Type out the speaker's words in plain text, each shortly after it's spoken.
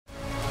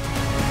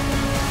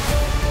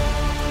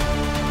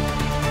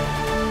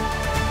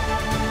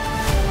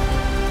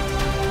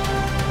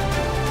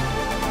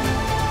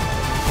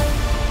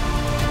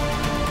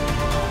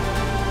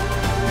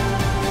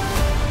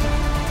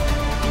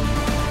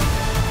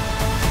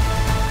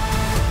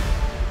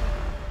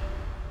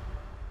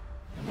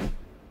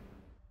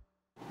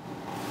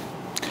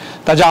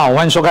大家好，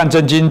欢迎收看《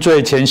震惊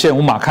最前线》，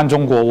无马看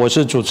中国，我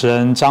是主持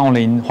人张宏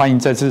林，欢迎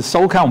再次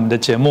收看我们的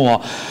节目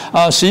哦。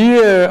11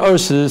月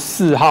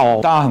24号，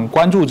大家很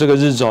关注这个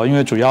日子哦，因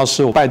为主要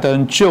是拜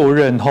登就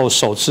任后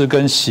首次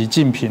跟习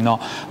近平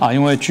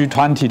因为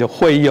G20 的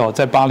会议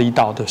在巴厘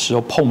岛的时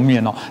候碰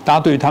面哦，大家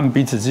对于他们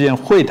彼此之间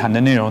会谈的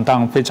内容当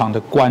然非常的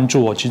关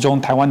注哦。其中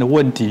台湾的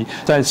问题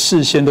在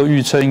事先都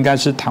预测应该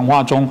是谈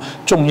话中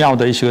重要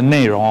的一些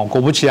内容哦。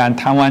果不其然，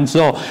谈完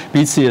之后，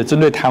彼此也针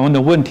对台湾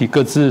的问题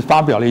各自发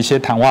表了一些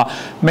谈话。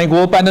美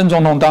国拜登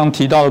总统当然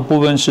提到的部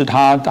分是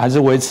他还是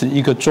维持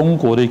一个中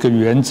国的一个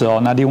原则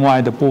哦。那另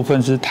外的部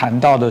分是谈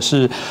到的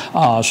是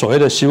所谓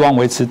的希望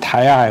维持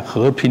台海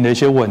和平的一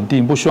些稳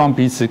定，不希望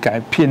彼此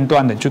片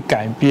段的去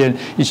改变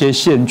一些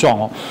现状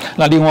哦。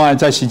那另外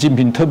在习近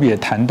平特别也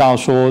谈到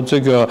说，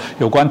这个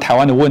有关台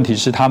湾的问题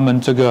是他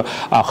们这个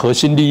核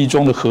心利益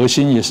中的核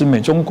心，也是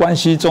美中关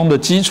系中的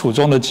基础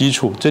中的基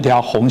础，这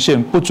条红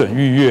线不准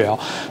逾越哦。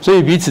所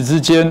以彼此之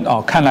间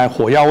看来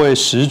火药味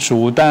十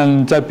足，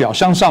但在表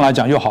象上来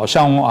讲又好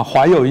像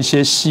怀有一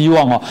些希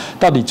望哦。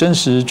到底真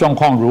实状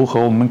况如何？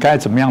我们该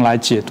怎么样来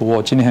解读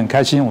哦？今天很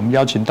开心，我们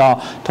邀请到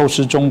透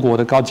视中国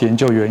的高级研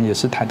究员，也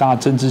是台大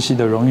政治系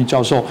的荣誉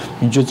教授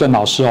明居正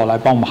老师来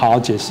帮我们好好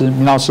解释。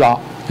明老师好。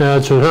主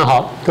持人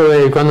好，各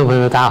位观众朋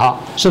友大家好。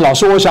是老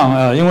师，我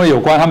想因为有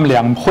关他们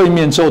俩会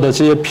面之后的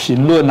这些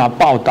评论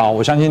报道，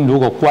我相信如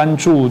果关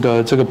注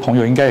的这个朋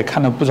友应该也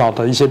看了不少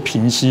的一些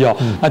评析哦。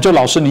那就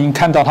老师您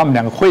看到他们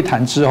两个会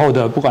谈之后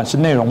的不管是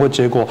内容或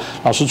结果，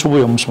老师初步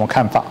有没有什么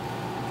看法？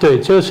对，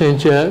这个事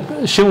情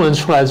新闻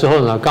出来之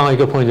后呢，刚好一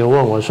个朋友就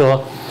问我说，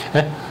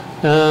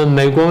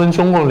美国跟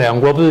中共两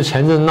国不是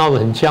前阵闹得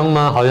很僵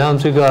吗？好像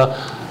这个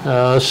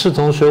势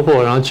同水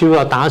火，然后几乎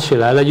要打起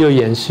来了，又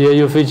演习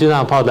又飞机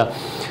大炮的，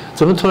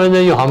怎么突然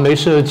间又好像没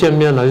事见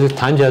面了，就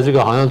谈起来这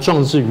个好像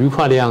壮志愉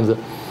快的样子。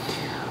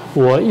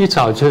我一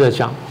早就在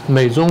讲，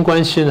美中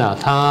关系呢，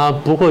它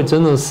不会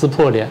真正撕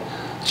破脸，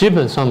基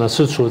本上呢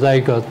是处在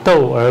一个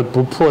斗而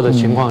不破的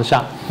情况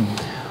下。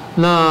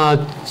那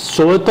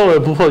所谓斗而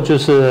不破，就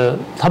是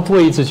它不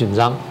会一直紧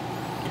张，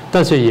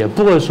但是也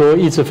不会说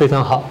一直非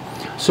常好，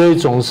所以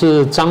总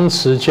是张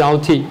弛交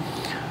替。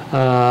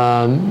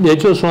也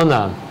就是说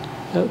呢，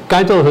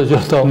该斗的时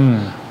候就斗，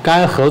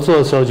该合作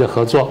的时候就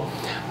合作，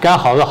该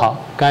好的好，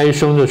该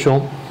凶就凶。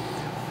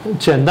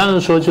简单的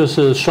说，就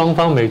是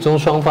美中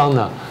双方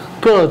呢，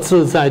各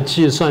自在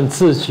计算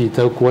自己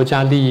的国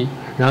家利益，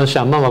然后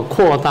想办法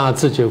扩大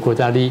自己的国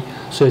家利益，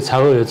所以才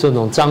会有这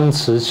种张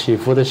弛起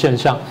伏的现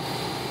象。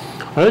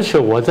而且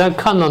我在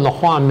看到的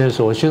画面的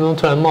时候，我心中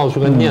突然冒出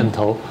个念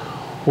头，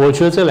我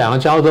觉得这两个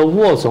家伙的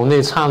握手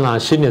那刹那，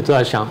心里都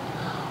在想，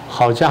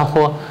好家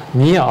伙，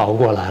你也熬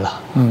过来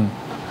了。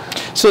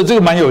是这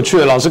个蛮有趣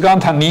的。老师刚刚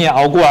谈你也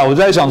熬过来，我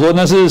在想说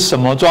那是什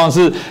么状况？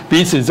是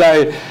彼此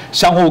在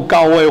相互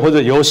告慰，或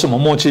者有什么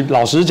默契？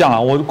老实讲了，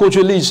我过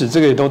去历史这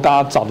个也都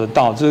大家找得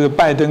到。这个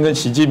拜登跟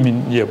习近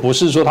平也不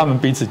是说他们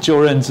彼此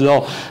就任之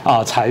后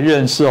才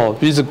认识哦，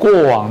彼此过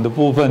往的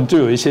部分就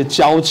有一些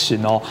交情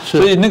哦。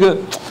所以那个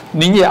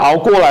你也熬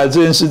过来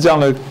这件事，这样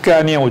的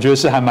概念，我觉得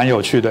是还蛮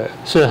有趣的。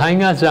是，他应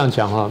该这样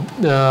讲哈。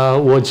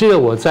我记得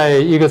我在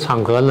一个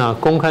场合呢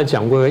公开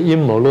讲过阴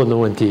谋论的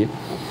问题。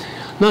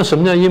那什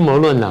么叫阴谋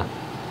论呢？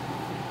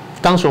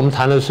当时我们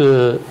谈的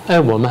是，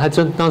我们还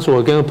真当时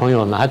我跟个朋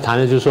友呢还谈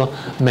的就是说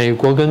美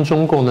国跟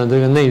中共的这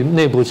个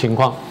内部情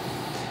况。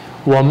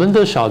我们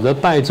都晓得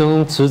拜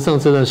登执政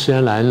这段时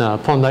间来呢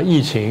碰到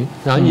疫情，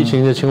然后疫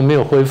情的情况没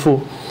有恢复，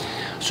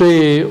所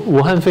以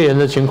武汉肺炎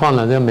的情况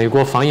呢，在美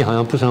国防疫好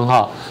像不是很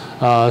好，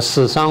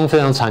死伤非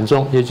常惨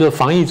重，也就是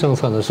防疫政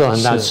策呢受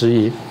很大质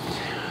疑。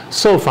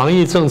受防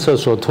疫政策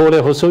所拖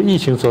累，或受疫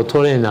情所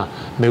拖累呢，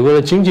美国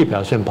的经济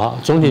表现不好，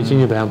总体经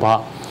济表现不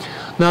好。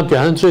那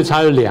表现最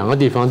差有两个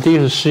地方，第一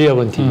是失业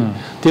问题，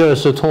第二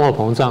是通货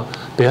膨胀，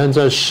表现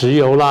在石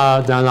油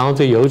啦，然后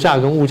这油价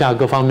跟物价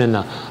各方面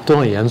呢都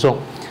很严重。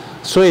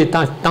所以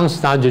当时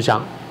大家就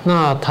讲，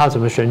那他怎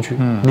么选举？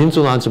民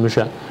主党怎么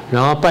选？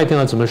然后拜登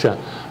要怎么选？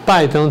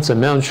拜登怎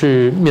么样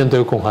去面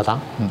对共和党？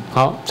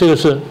好，这个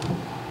是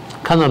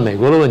看到美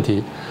国的问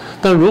题。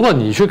但如果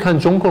你去看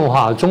中共的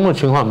话，中共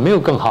情况没有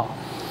更好。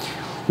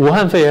武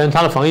汉肺炎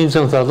它的防疫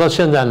政策到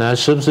现在呢，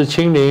时不时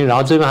清零，然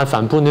后这边还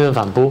反扑，那边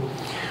反扑，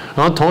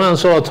然后同样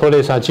受到拖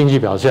累，是经济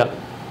表现，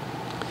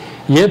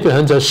也表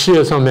现在事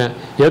业上面，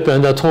也表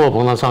现在通货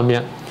膨胀上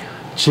面。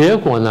结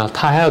果呢，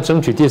他还要争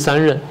取第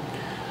三任。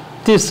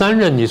第三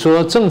任，你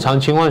说正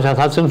常情况下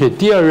他争取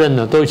第二任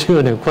呢，都已经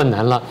有点困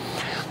难了，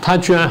他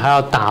居然还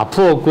要打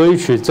破规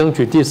矩争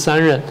取第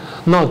三任，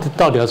那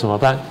到底要怎么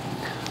办？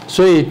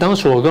所以当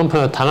时我跟朋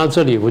友谈到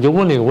这里，我就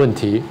问了一个问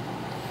题：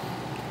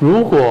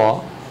如果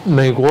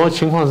美国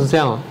情况是这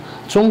样，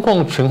中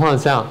共情况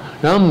是这样，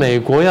然后美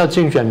国要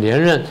竞选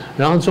连任，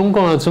然后中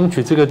共要争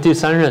取这个第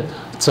三任，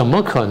怎么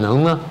可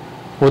能呢？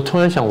我突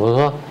然想，我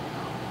说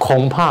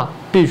恐怕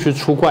必须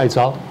出怪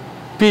招，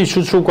必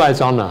须出怪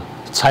招呢，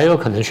才有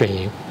可能选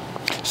赢。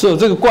是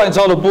这个怪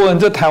招的部分，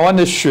在台湾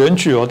的选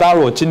举大家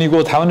如果经历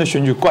过台湾的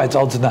选举，怪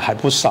招真的还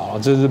不少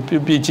这是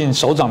毕竟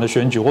首长的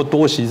选举或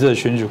多席次的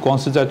选举，光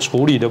是在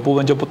处理的部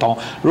分就不同。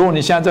如果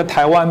你现在在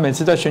台湾，每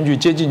次在选举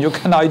接近，你就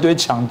看到一堆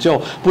抢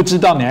救，不知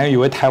道你还以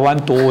为台湾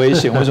多危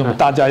险，为什么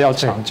大家要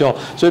抢救？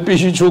所以必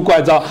须出怪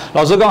招。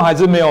老师刚刚还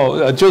是没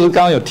有就是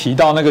刚刚有提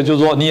到那个，就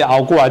是说你也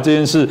熬过来这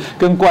件事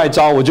跟怪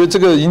招，我觉得这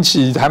个引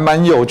起还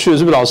蛮有趣的，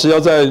是不是？老师要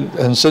再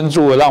很深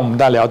入的让我们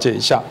大家了解一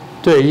下。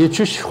对，也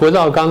继续回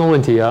到刚刚的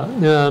问题啊，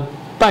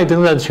拜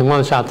登在的情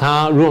况下，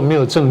他如果没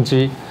有政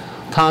绩，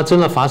他真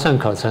的乏善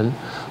可陈，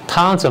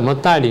他怎么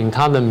带领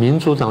他的民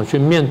主党去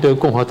面对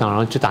共和党，然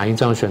后去打赢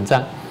这场选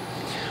战？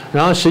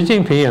然后习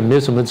近平也没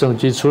有什么政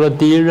绩，除了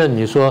第一任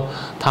你说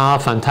他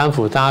反贪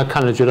腐，大家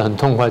看了觉得很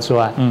痛快之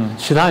外，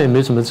其他也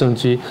没什么政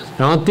绩。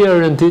然后第二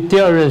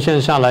任现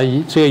在下来，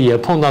这个也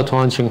碰到同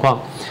样情况。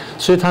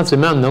所以他怎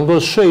么样能够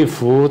说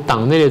服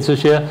党内的这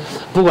些，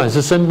不管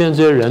是身边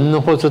这些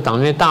人，或者党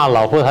内大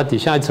佬，或者他底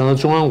下一层的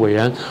中央委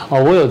员，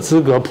我有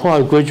资格破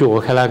坏规矩，我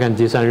可以来干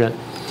第三任。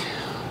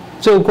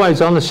这个怪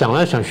招呢，想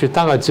来想去，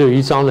大概只有一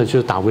招呢，就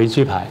是打危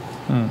机牌。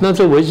那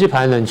这危机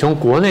牌呢，你从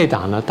国内打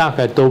呢，大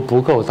概都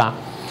不够大，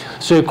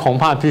所以恐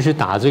怕必须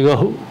打这个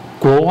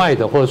国外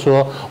的，或者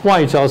说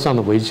外交上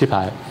的危机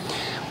牌。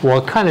我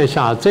看了一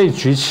下这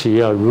局棋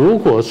如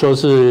果说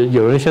是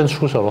有人先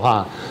出手的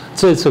话，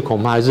这次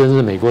恐怕还是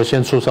美国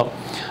先出手，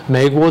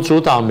美国主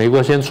导，美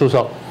国先出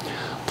手。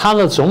它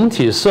的总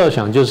体设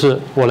想就是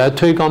我来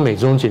推高美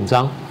中紧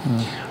张，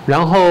然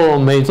后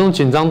美中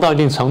紧张到一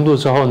定程度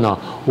之后呢，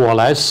我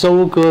来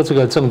收割这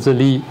个政治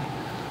利益。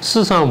事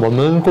实上，我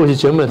们过去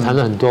节目也谈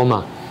了很多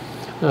嘛。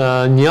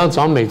你要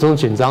找美中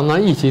紧张，那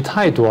议题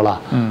太多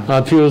了。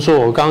譬如说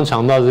我刚刚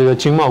讲到这个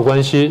经贸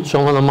关系，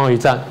双方的贸易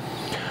战。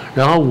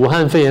然后武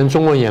汉肺炎，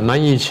中国隐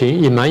瞒疫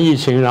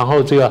情，然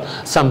后这个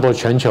散播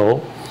全球，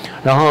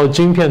然后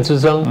晶片之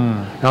争，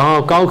然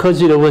后高科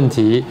技的问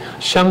题，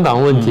香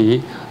港问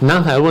题，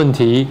南海问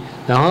题，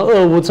然后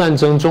俄乌战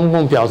争，中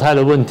共表态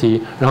的问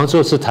题，然后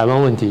这是台湾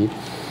问题。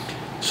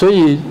所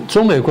以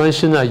中美关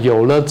系呢，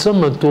有了这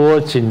么多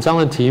紧张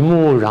的题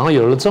目，然后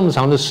有了这么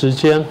长的时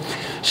间，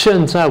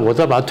现在我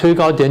再把它推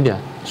高一点点，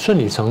顺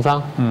理成章，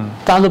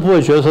大家都不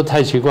会觉得说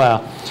太奇怪啊。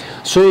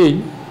所以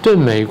对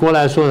美国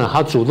来说呢，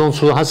他主动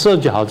出手，他设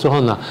计好之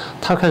后呢，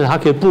他看着他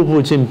可以步步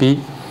进逼。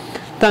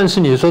但是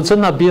你说真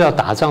的逼到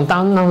打仗，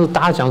当时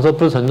大家讲说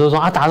不是很多说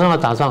打仗了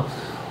打仗，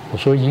我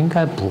说应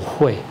该不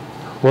会，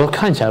我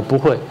看起来不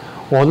会。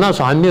我那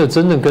时候还没有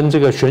真正跟这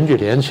个选举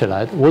连起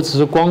来，我只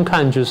是光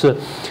看就是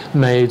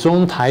美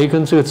中台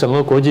跟这个整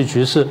个国际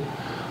局势，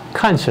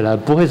看起来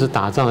不会是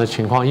打仗的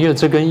情况，因为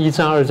这跟1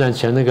战2战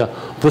前那个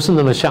不是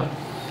那么像。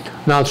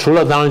那除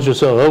了当然就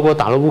是俄国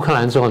打了乌克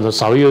兰之后呢，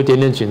稍微有一点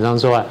点紧张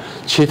之外，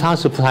其他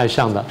是不太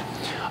像的。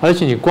而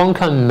且你光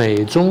看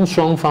美中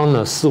双方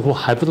呢，似乎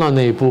还不到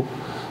那一步。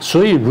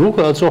所以如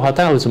果要做好，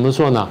待会怎么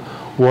做呢？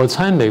我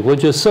猜美国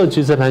就设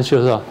计这盘棋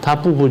的时候，他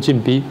步步进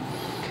逼。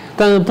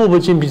但是步步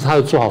进逼，他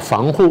要做好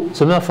防护。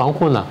什么叫防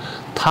护呢？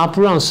他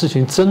不让事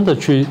情真的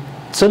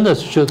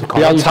就搞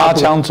不要擦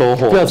枪走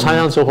火，不要擦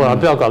枪走火，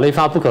不要搞得一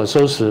发不可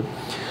收拾。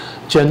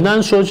简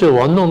单说就是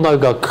我要弄到一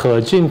个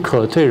可进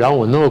可退，然后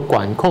我能够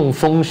管控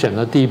风险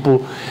的地步。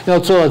要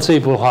做到这一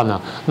步的话呢，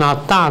那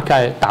大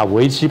概打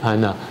危机盘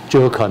呢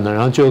就有可能，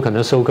然后就有可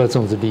能收割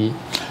政治利益。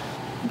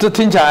这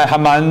听起来还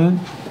蛮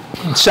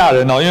吓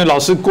人因为老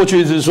师过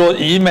去一直说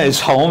以美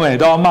仇美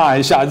都要骂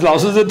一下，老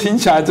师这听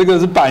起来这个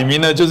是摆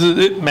明了就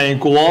是美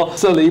国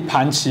设了一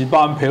盘棋，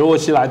包含裴洛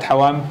西来台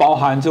湾，包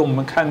含这我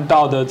们看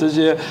到的这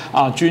些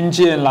军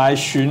舰来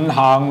巡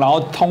航，然后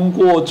通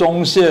过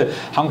中线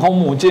航空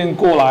母舰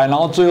过来，然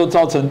后最后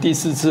造成第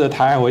4次的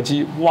台海危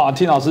机。哇，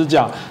听老师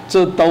讲，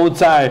这都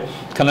在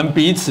可能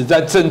彼此在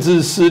政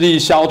治势力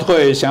消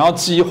退，想要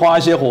激发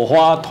一些火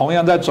花，同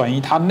样在转移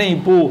它内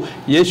部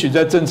也许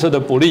在政策的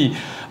不利。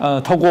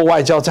透过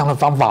外交这样的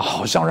方法，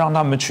好像让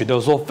他们取得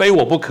说非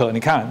我不可。你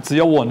看，只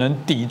有我能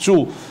抵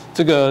住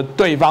这个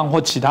对方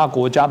或其他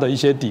国家的一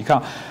些抵抗。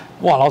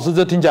哇，老师，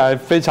这听起来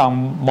非常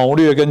谋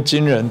略跟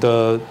惊人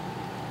的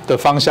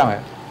方向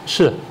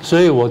是，所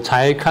以我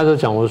才开始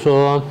讲，我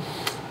说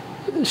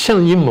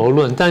像阴谋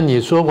论，但你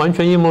说完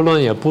全阴谋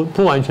论也不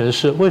完全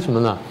是，为什么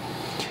呢？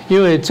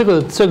因为这个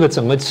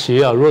整个棋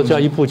如果叫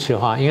一步棋的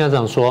话，应该这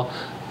样说：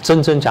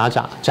真真假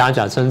假，假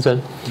假真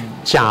真。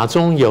假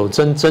中有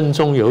真，真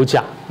中有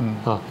假。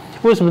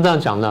为什么这样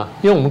讲呢？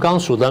因为我们刚刚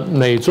数的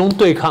美中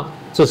对抗，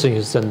这事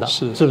情是真的，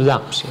是不是这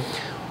样？是。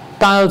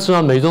大家都知道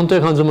美中对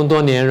抗这么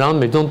多年，然后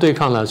美中对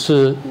抗呢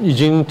是已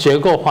经结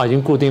构化、已经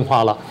固定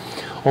化了。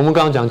我们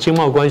刚刚讲经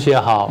贸关系也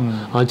好，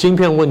晶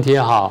片问题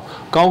也好，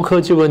高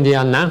科技问题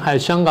南海、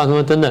香港什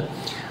么等等，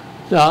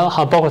然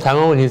后包括台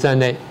湾问题在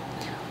内。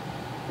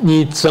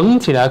你整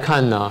体来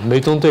看呢，美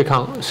中对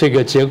抗是一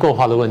个结构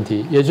化的问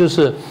题，也就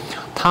是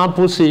它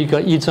不是一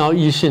个一朝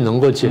一夕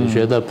能够解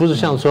决的，不是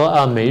像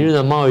说美日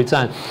的贸易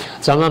战，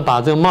咱们把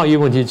这个贸易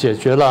问题解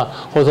决了，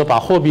或者说把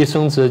货币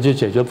升值就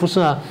解决，不是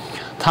啊，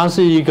它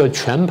是一个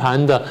全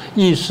盘的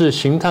意识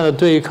形态的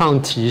对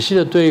抗、体系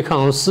的对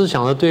抗、思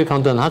想的对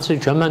抗等，它是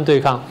全盘对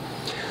抗，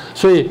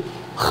所以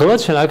合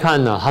起来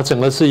看呢，它整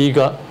个是一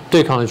个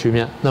对抗的局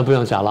面，那不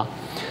用讲了。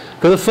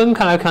可是分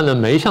开来看呢，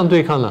每一项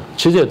对抗呢，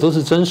其实也都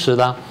是真实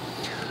的。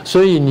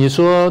所以你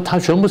说它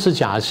全部是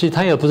假戏，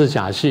它也不是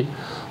假戏，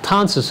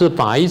它只是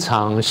把一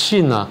场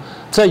戏呢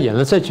再演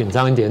得再紧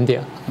张一点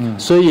点。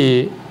所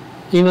以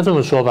应该这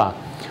么说吧，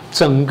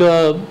整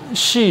个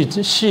戏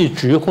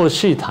局或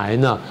戏台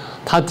呢，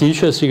它的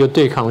确是一个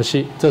对抗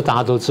戏，这大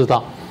家都知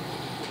道。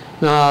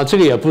那这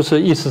个也不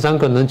是一时三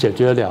刻能解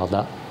决了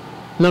的。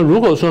那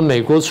如果说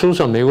美国出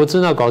手，美国真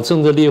的搞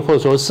政治利益，或者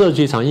说设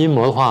计一场阴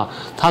谋的话，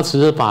它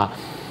只是把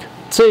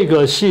这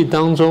个戏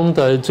当中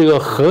的这个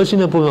核心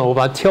的部分，我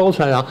把它挑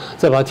出来，然后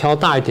再把它挑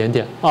大一点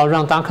点，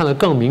让大家看得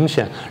更明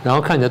显，然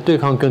后看起来对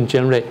抗更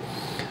尖锐。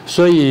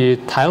所以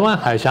台湾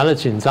海峡的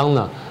紧张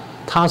呢，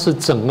它是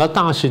整个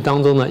大戏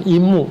当中的一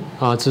幕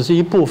只是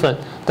一部分，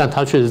但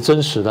它却是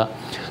真实的。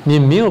你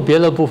没有别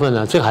的部分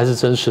呢，这个还是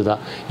真实的；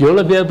有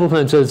了别的部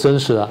分，这是真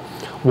实的。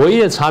唯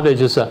一的差别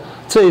就是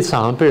这一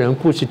场被人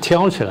故意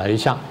挑起来一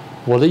下。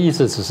我的意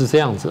思只是这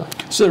样子。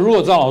是，如果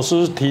赵老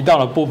师提到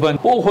的部分，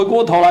不过回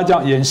过头来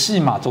讲，演戏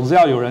嘛，总是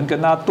要有人跟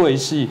他对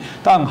戏。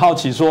他很好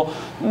奇说，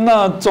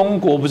那中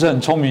国不是很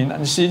聪明？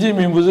习近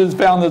平不是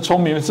非常的聪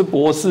明，是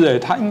博士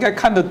他应该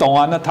看得懂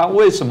啊。那他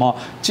为什么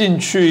进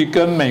去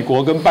跟美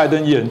国跟拜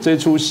登演这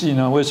出戏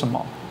呢？为什么？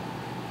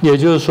也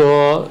就是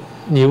说，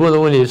你问的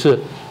问题是，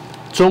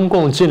中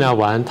共进来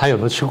玩，他有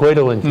没有吃亏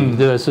的问题？对不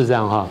对？是这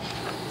样哈。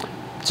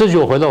这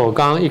就回到我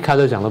刚刚一开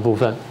始讲的部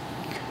分。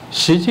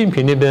习近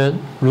平那边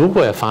如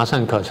果也乏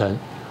善可陈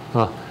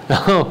然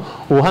后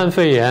武汉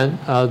肺炎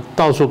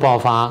到处爆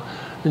发，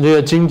这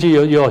个经济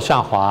又要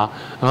下滑，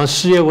然后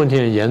失业问题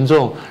很严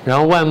重，然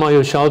后外贸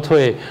又消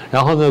退，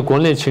然后呢国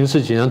内情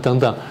势紧张等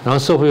等，然后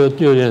社会又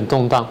有点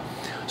动荡，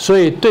所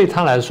以对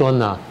他来说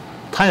呢，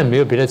他也没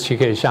有别的棋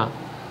可以下，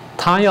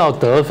他要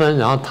得分，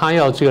然后他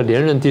要这个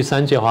连任第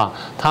3届的话，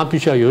他必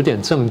须要有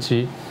点政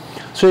绩。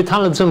所以他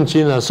的政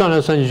绩呢，算来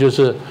算去就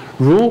是，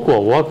如果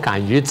我敢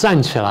于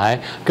站起来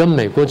跟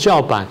美国叫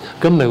板，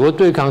跟美国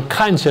对抗，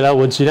看起来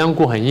我脊梁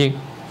骨很硬，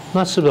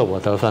那是不是我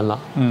得分了？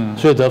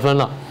所以得分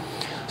了。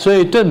所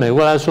以对美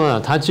国来说呢，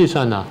他计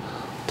算呢，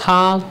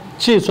他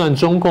计算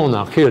中共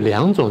呢，可以有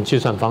2种计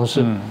算方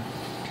式。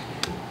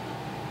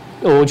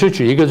我就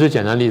举一个最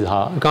简单的例子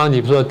哈，刚刚你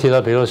不是说提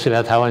到裴洛西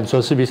来台湾，你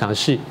说是不是一场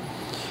戏？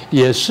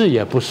也是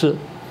也不是，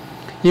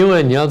因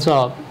为你要知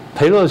道，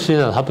裴洛西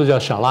呢，他不是叫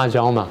小辣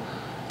椒嘛？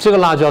这个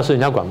辣椒是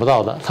人家管不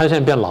到的，他现在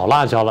变老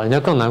辣椒了，人家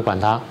更难管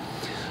他。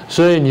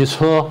所以你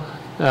说，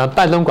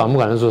拜登管不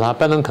管得住他？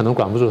拜登可能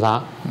管不住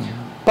他。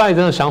拜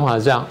登的想法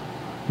是这样：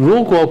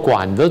如果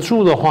管得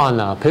住的话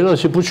呢，裴洛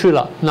西不去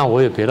了，那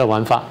我有别的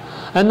玩法。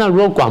那如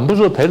果管不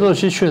住裴洛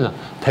西去呢？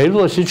裴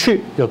洛西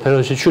去有裴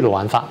洛西去的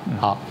玩法。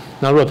好，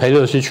那如果裴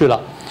洛西去了，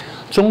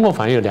中共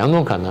反应有2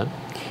种可能，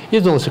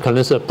一种是可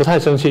能是不太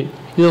生气。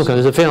一种可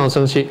能是非常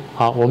生气。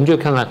好，我们就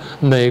看看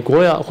美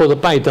国或者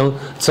拜登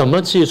怎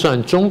么计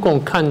算中共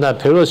看待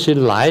裴洛西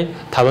来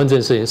台湾这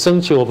件事情，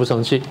生气或不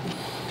生气。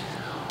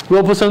如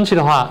果不生气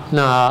的话，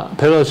那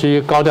裴洛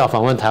西高调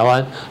访问台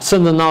湾，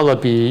甚至闹得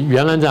比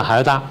原来这样还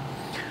要大，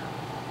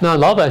那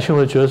老百姓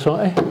会觉得说，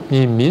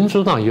你民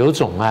主党有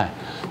种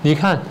你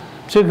看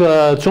这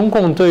个中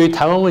共对于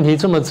台湾问题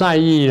这么在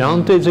意，然后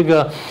对这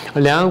个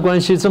两岸关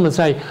系这么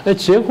在意，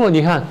结果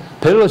你看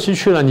裴洛西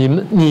去了，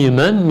你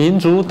们民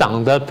主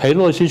党的裴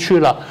洛西去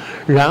了，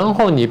然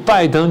后你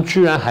拜登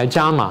居然还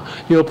加码，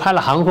又派了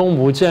航空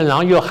母舰，然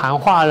后又喊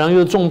话，然后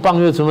又重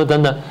磅又什么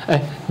等等，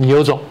你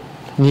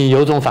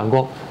有种反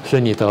攻，所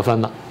以你得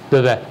分了，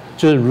对不对？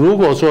就是如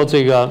果说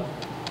这个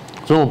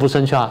中共不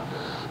生气啊，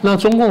那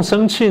中共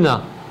生气呢？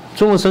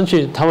中共生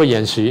气他会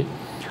演习。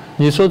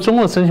你说中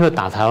共生气会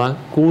打台湾，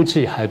估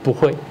计还不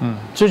会。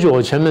这就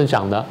我前面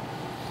讲的，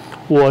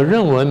我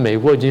认为美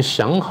国已经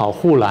想好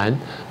护栏，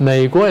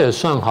美国也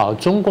算好，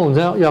中共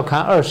要开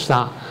20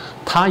大，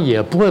他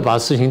也不会把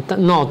事情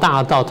闹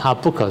大到他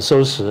不可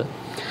收拾。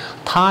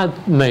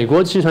美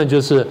国计算就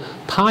是，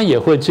他也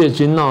会借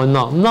机闹一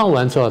闹，闹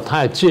完之后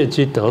他也借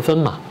机得分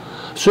嘛。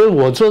所以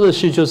我做的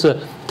戏就是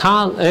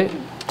他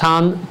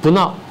不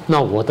闹。那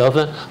我得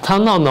分，他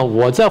闹呢，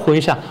我再回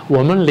一下，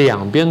我们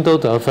2边都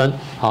得分。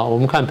好，我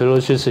们看裴洛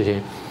西事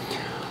情，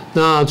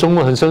那中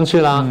国很生气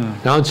啦，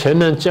然后前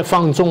面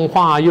放重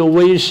话，又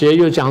威胁，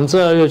又讲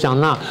这又讲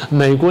那，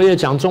美国也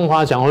讲重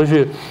话讲回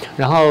去，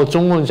然后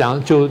中共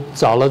就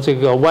找了这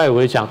个外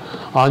围讲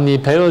你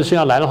裴洛西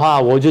要来的话，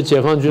我就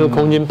解放军的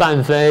空军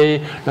半飞，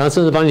然后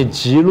甚至把你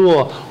击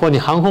落，或你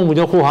航空母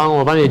舰护航，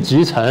我把你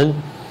击沉。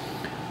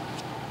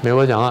美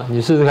国讲了，你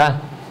试试看，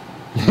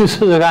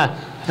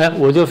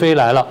我就飞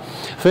来了，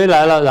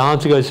然后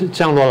这个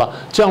降落了，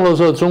降落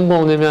之后，中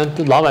共那边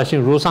老百姓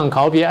如上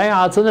考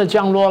妣，真的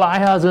降落了，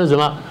真的怎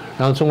么？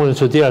然后中国人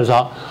出第2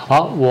招，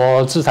好，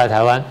我制裁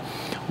台湾，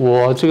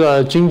我这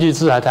个经济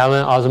制裁台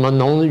湾什么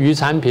农渔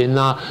产品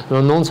什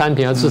么农产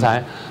品制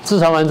裁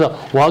完之后，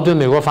我要对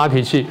美国发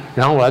脾气，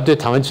然后我要对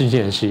台湾进行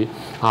演习，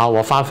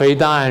我发飞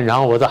弹，然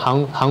后我的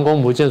航空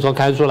母舰说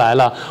开出来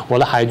了，我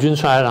的海军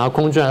出来了，然后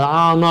空军来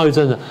了闹一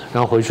阵子，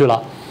然后回去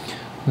了。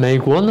美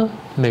国呢？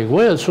美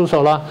国也出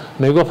手了，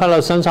美国派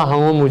了3艘航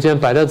空母舰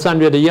摆在战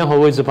略的咽喉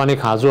位置，把你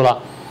卡住了。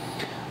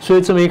所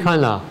以这么一看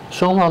呢，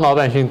双方老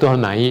百姓都很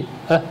满意。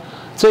哎，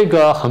这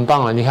个很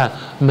棒啊！你看，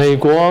美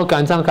国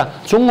敢这样干，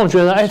中共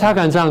觉得哎他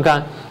敢这样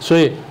干，所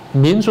以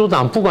民主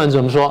党不管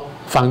怎么说，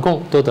反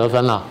共都得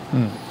分了。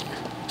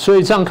所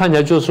以这样看起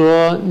来就是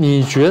说，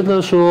你觉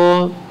得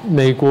说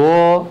美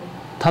国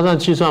他这样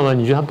计算完，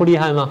你觉得他不厉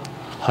害吗？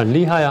很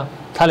厉害啊，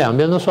他两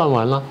边都算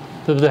完了，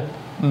对不对？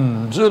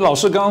就是老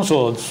师刚刚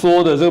所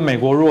说的，这个美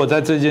国如果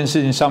在这件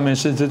事情上面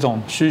是这种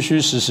虚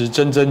虚实实、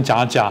真真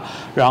假假，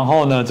然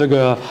后呢，这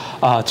个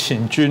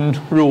请君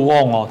入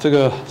瓮哦，这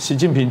个习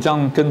近平这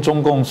样跟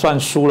中共算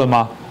输了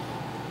吗？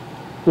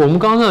我们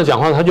刚刚那样讲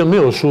话，他就没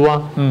有输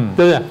啊，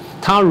对不对？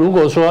他如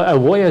果说，哎，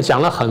我也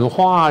讲了狠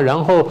话，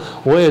然后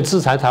我也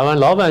制裁台湾，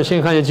老百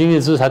姓看见经济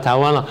制裁台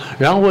湾了，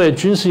然后我也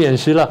军事演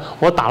习了，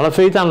我打了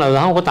飞弹了，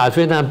然后我打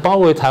飞弹包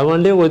围台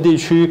湾6个地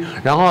区，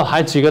然后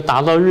还几个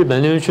打到日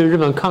本那边去，日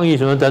本抗议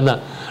什么等等，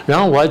然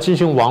后我还进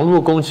行网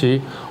络攻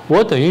击，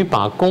我等于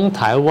把攻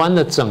台湾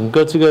的整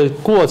个这个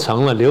过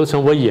程了流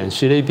程我演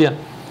习了一遍，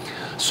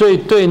所以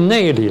对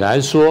内里来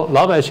说，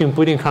老百姓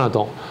不一定看得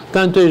懂，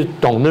但对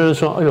懂的人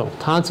说，哎呦，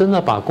他真的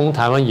把攻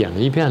台湾演了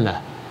一遍呢。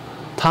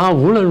他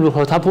无论如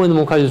何，他不会那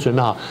么快就准备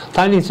好，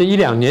他一定是1、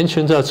2年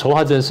前就要筹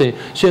划这件事情。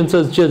现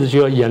在借着机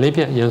会演了一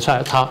遍，演出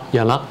来他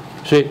演了。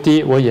所以第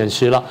一，我演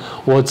习了，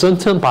我真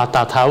正把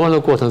打台湾的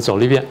过程走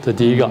了一遍，这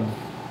第一个。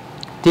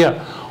第二，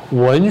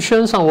文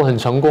宣上我很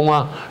成功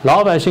啊，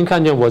老百姓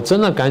看见我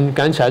真的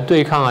敢起来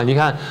对抗啊！你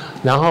看，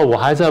然后我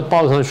还在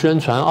报上宣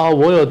传哦，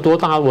我有多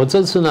大？我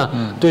这次呢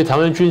对台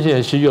湾军事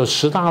演习有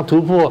10大突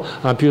破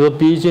啊，比如说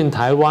逼近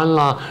台湾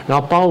啦，然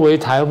后包围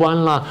台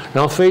湾啦，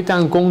然后飞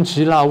弹攻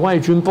击啦，外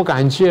军不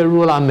敢介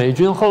入啦，美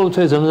军后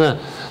退什么的，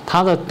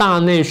他的大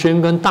内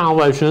宣跟大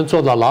外宣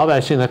做到老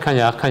百姓呢看起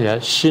来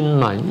心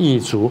满意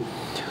足。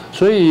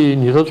所以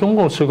你说中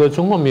共吃亏，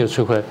中共没有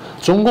吃亏，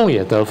中共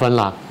也得分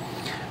了。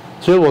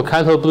所以我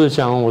开头不是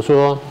讲我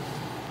说，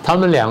他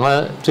们两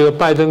个这个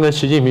拜登跟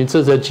习近平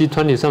这在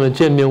G20上面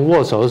见面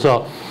握手的时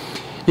候，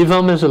一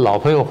方面是老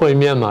朋友会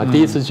面嘛，第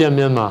一次见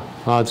面嘛，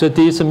啊，这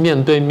第一次面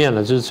对面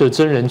了，就是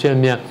真人见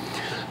面。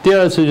第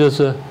二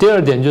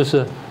点就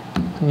是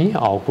你也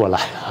熬过来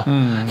了，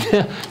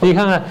你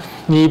看看，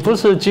你不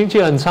是经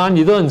济很差，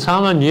你都很差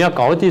吗？你要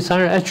搞个第3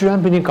人，哎，居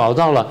然被你搞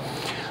到了，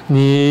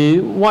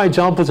你外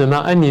交不怎么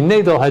样，哎，你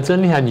内斗还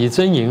真厉害，你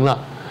真赢了。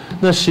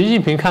那习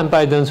近平看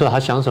拜登的时候，他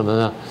想什么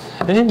呢？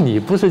哎，你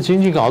不是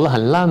经济搞得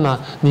很烂吗？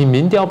你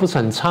民调不是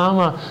很差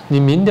吗？你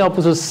民调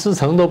不是4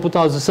成都不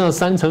到，只剩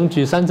下3成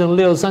几、3成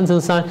6、3成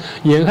3，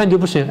眼看就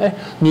不行。哎，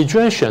你居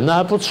然选的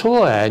还不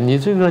错哎！你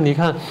这个你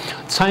看，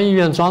参议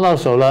院抓到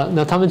手了，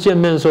那他们见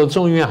面的时候，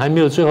众议院还没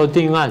有最后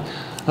定案，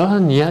然后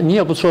你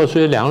也不错，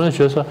所以两个人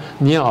觉得说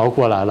你也熬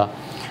过来了。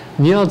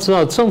你要知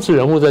道，政治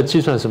人物在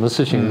计算什么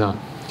事情呢？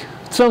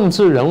政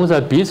治人物在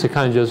彼此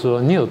看，就是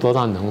说你有多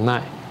大能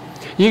耐。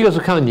一个是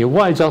看你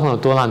外交上有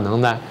多大能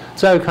耐，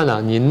再看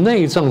你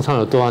内政上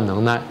有多大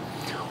能耐。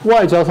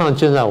外交上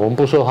现在我们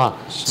不说话，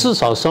至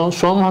少双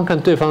方看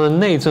对方的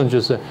内政，就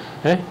是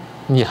哎，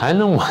你还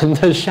能玩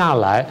得下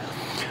来。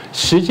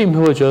习近平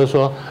会觉得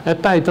说，哎，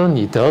拜登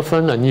你得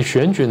分了，你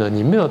选举呢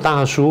你没有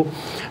大输，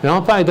然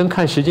后拜登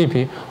看习近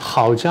平，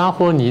好家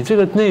伙，你这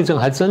个内政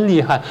还真厉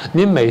害，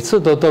你每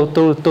次都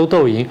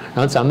斗赢，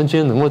然后咱们今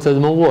天能够在这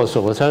么握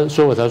手，我才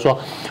说，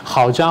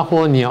好家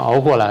伙，你熬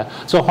过来，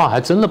这话还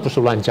真的不是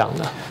乱讲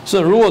的。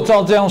是，如果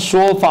照这样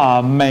说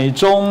法，美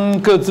中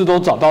各自都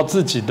找到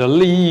自己的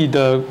利益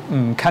的，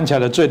看起来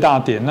的最大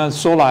点，那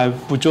说来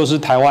不就是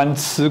台湾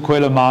吃亏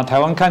了吗？台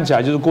湾看起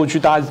来就是过去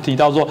大家提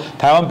到说，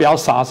台湾不要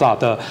傻傻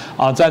的。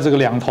在这个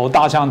2头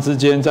大象之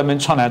间在那边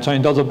窜来窜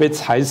去，到时候被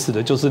踩死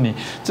的就是你。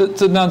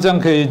那这样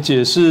可以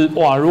解释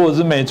哇？如果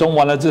是美中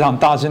玩了这场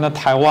大戏，那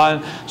台湾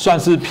算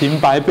是平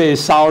白被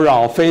骚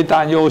扰，飞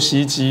弹又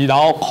袭击，然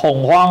后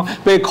恐慌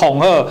被恐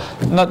吓，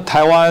那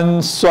台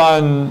湾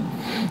算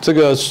这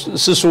个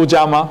是输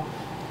家吗？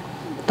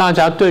大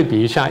家对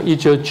比一下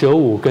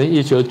1995跟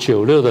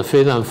1996的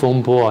飞弹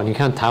风波啊，你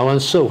看台湾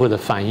社会的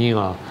反应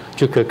啊，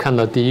就可以看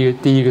到第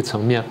一个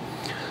层面。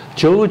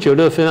95、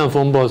96飞弹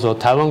风波的时候，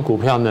台湾股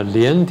票呢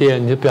连跌，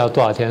你就不要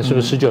多少天，是不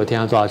是19天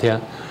还是多少天？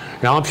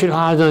然后噼里啪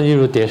啦这样一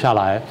路跌下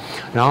来，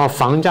然后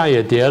房价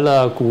也跌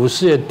了，股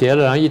市也跌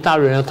了，然后一大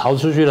堆人逃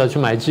出去了，去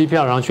买机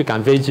票，然后去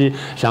赶飞机，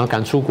想要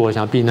赶出国，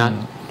想要避难。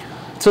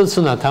这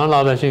次呢，台湾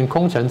老百姓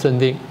空前镇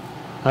定，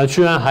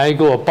居然还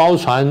给我包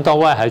船到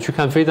外海去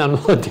看飞弹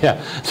落点，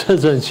这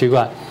真很奇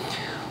怪。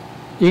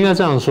应该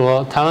这样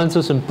说，台湾这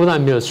次不但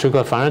没有吃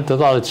亏，反而得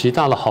到了极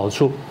大的好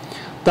处。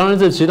当然，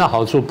这极大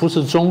好处不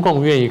是中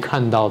共愿意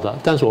看到的，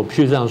但是我必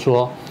须这样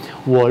说，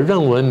我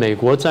认为美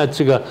国在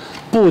这个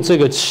布这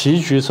个棋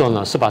局的时候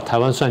呢，是把台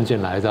湾算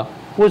进来的。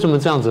为什么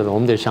这样子呢？我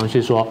们得详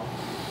细说。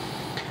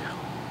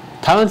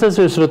台湾这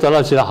次是不是得到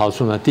极大好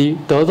处呢？第一，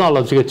得到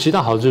了这个极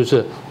大好处就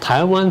是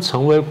台湾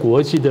成为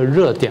国际的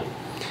热点，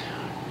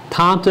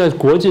它在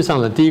国际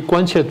上的第一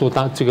关切度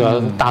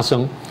大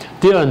升，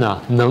第二呢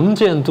能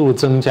见度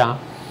增加。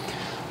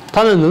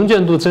它的能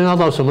见度增加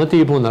到什么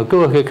地步呢？各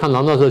位可以看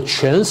到，那时候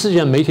全世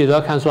界媒体都在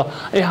看说，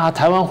哎呀，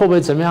台湾会不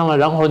会怎么样了？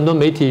然后很多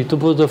媒体都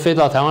飞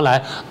到台湾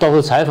来，到处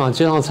采访，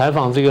街上采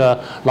访这个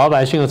老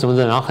百姓啊什么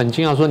的，然后很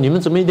惊讶说，你们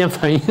怎么一点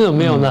反应都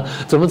没有呢？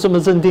怎么这么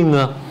镇定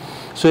呢？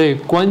所以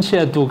关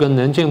切度跟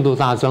能见度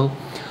大增，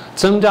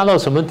增加到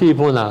什么地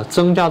步呢？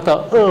增加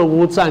到俄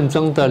乌战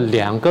争的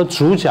2个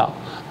主角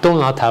都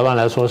拿台湾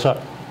来说事儿。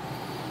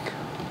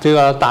这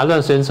个打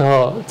段时间之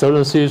后，泽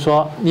伦斯基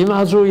说：“你们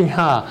要注意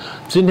啊，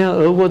今天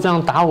俄国这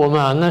样打我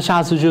们啊，那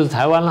下次就是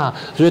台湾了，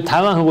所以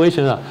台湾很危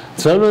险的。”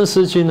泽伦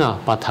斯基呢，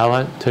把台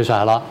湾推出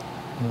来了。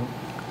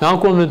然后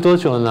过没多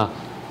久呢，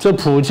这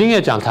普京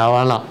也讲台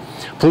湾了。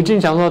普京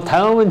讲说，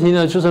台湾问题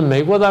呢，就是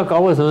美国在搞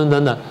我什么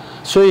等等，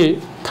所以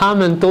他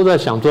们都在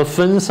想说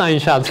分散一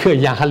下这个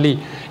压力，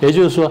也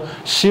就是说，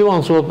希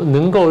望说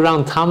能够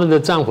让他们的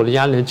战火的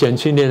压力减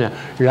轻一点点，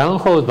然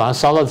后把它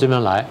烧到这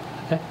边来。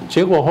哎，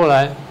结果后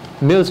来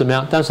没有怎么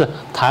样，但是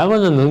台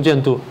湾的能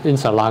见度因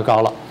此拉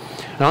高了。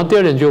然后第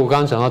二点就我刚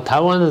刚讲到，台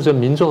湾的这个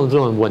民众的这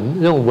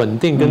种稳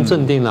定跟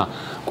镇定呢，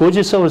国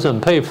际社会是很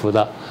佩服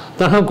的。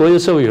当然，国际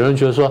社会有人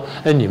觉得说，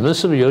哎，你们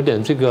是不是有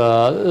点这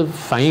个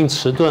反应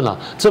迟钝了？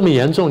这么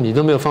严重你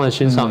都没有放在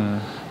心上。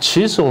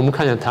其实我们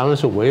看见台湾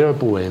是为而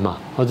不为嘛，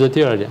这是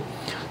第二点。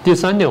第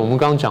三点，我们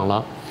刚刚讲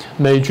了，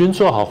美军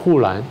做好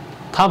护栏。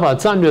他把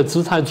战略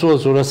姿态做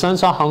足了，3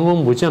艘航空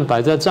母舰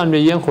摆在战略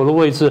咽喉的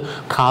位置，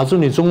卡住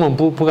你中共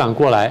不敢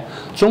过来，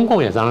中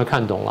共也当然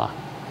看懂了，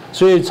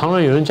所以常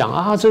常有人讲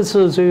啊，这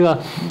次这个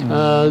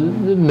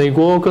美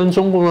国跟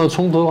中共的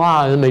冲突的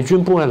话，美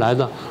军不会来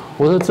的。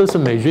我说这次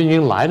美军已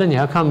经来了，你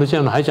还看不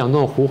见吗？还讲这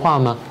种胡话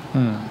吗？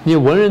你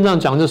文人这样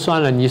讲就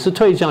算了，你是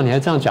退将，你还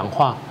这样讲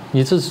话，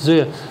你这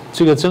是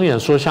这个睁眼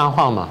说瞎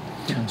话嘛？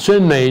所以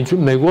美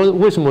国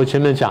为什么我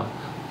前面讲？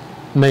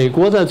美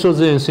国在做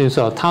这件事情的时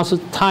候，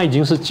他已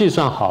经是计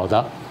算好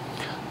的，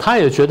他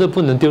也绝对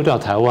不能丢掉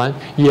台湾，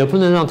也不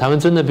能让台湾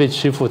真的被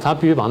欺负，他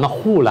必须把那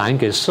护栏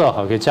给设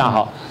好，给架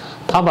好。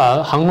他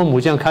把航空母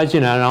舰开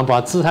进来，然后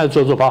把姿态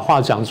做，把话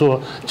讲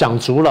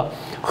足了，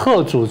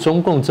嚇阻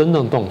中共真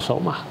正动手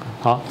嘛。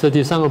好，这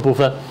第3个部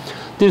分。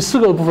第4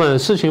个部分，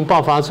事情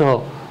爆发之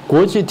后，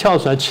国际跳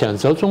出来谴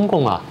责中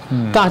共啊，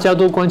大家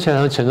都关切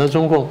来谴责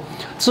中共，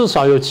至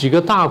少有几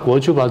个大国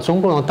就把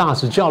中共的大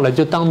使叫来，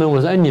就当面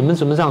问说：“哎，你们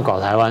怎么这样搞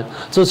台湾？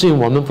这事情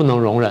我们不能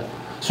容忍。”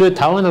所以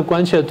台湾的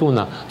关切度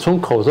呢，从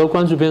口头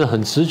关注变成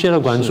很直接的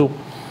关注。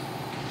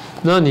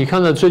那你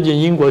看到最近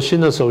英国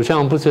新的首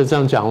相不是这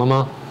样讲了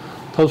吗？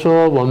他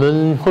说我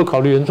们会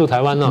考虑援助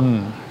台湾呢，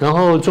然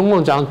后中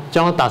共讲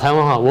要打台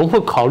湾哈，我们会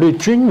考虑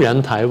军援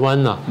台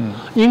湾呢。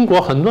英国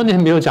很多年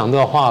没有讲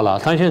这话了，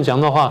他现在讲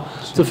的话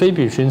是非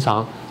比寻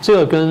常，这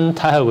个跟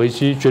台海危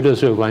机绝对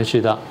是有关系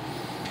的。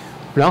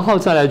然后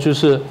再来就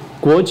是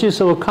国际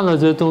社会看到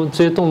这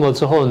些动作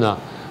之后呢，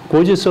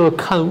国际社会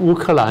看乌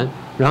克兰，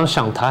然后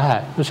想台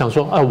海，就想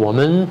说，哎，我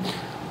们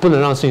不能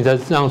让同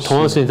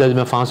样的事情在这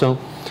边发生，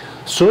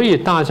所以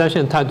大家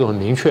现在态度很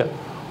明确。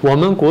我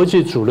们国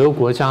际主流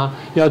国家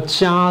要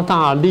加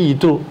大力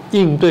度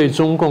应对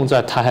中共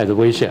在台海的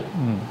威胁。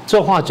这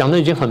话讲的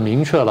已经很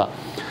明确了，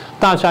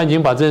大家已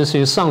经把这件事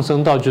情上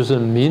升到就是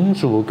民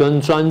主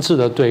跟专制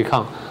的对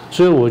抗，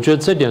所以我觉得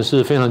这点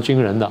是非常惊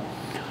人的。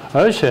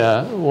而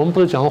且我们不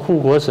是讲护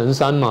国神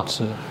山吗？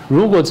是，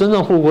如果真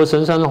正护国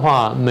神山的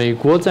话，美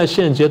国在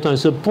现阶段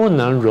是不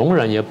能容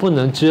忍也不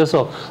能接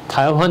受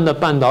台湾的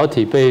半导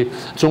体被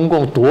中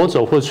共夺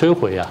走或摧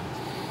毁啊。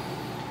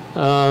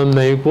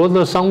美国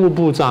的商务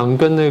部长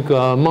跟那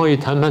个贸易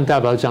谈判代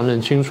表讲得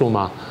很清楚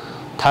嘛，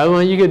台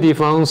湾一个地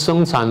方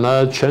生产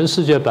了全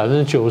世界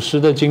90%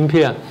的晶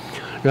片，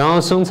然后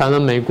生产了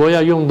美国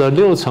要用的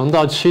60%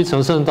到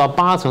70%甚至到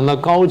80%的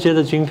高阶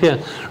的晶片。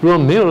如果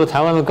没有了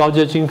台湾的高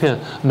阶晶片，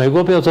美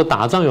国不要说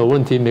打仗有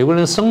问题，美国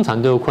人生产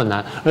都有困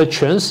难，而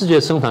全世界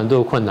生产都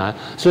有困难，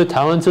所以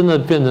台湾真的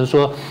变成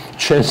说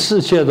全世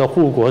界的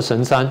护国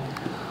神山。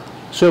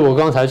所以我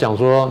刚才讲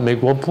说，美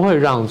国不会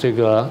让这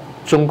个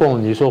中共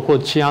你说或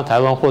欺压台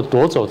湾，或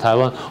夺走台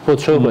湾，或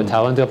摧毁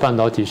台湾这个半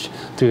导体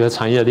这个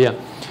产业链，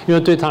因为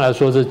对他来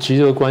说是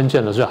极为关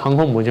键的，所以航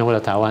空母舰会来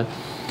台湾。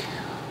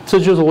这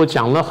就是我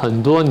讲了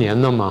很多年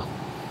了嘛。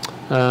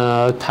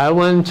台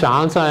湾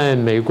夹在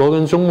美国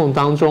跟中共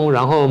当中，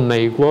然后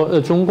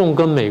中共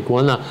跟美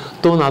国呢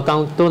都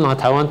拿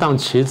台湾当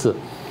棋子，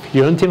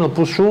有人听了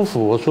不舒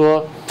服，我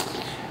说。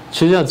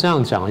其实要这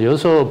样讲，有的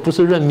时候不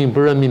是认命不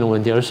认命的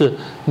问题，而是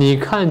你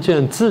看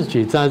见自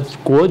己在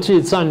国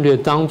际战略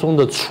当中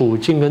的处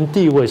境跟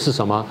地位是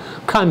什么，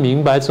看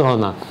明白之后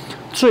呢，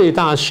最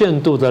大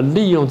限度的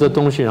利用这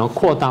东西，然后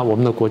扩大我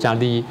们的国家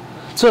利益，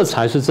这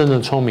才是真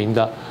正聪明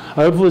的，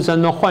而不是在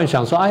那幻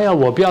想说，哎呀，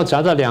我不要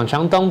夹在2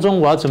强当中，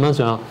我要怎么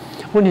样？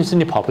问题是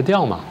你跑不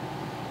掉嘛。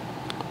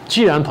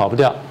既然跑不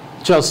掉，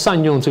就要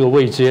善用这个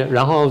位阶，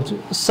然后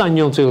善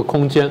用这个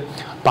空间，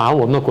把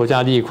我们的国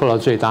家利益扩到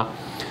最大。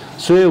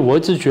所以我一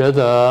直觉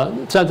得，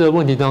在这个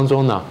问题当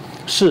中呢，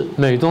是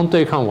美中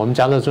对抗，我们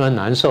夹在中间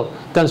难受，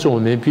但是我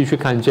们也必须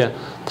看见，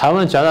台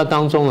湾夹在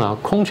当中呢，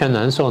空前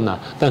难受呢，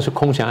但是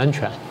空前安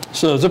全。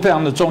是，这非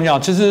常的重要。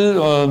其实，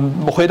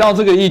回到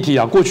这个议题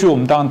啊，过去我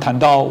们当然谈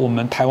到，我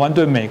们台湾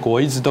对美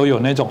国一直都有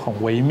那种很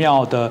微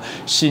妙的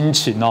心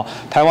情哦。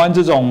台湾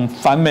这种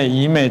反美、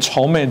以美、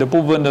仇美的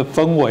部分的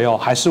氛围哦，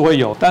还是会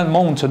有。但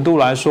某种程度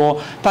来说，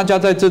大家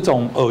在这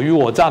种尔虞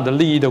我诈的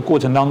利益的过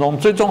程当中，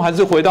最终还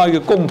是回到一个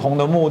共同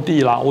的目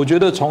的啦。我觉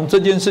得从这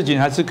件事情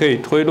还是可以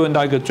推论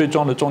到一个最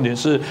重要的重点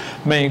是，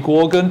美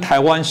国跟台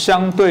湾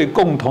相对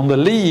共同的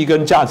利益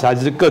跟价值还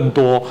是更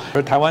多，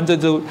而台湾这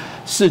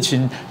事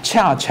情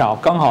恰巧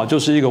刚好就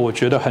是一个我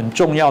觉得很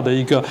重要的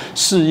一个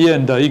试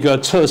验的一个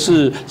测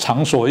试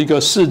场所，一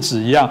个试纸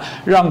一样，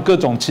让各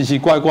种奇奇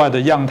怪怪的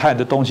样态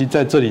的东西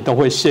在这里都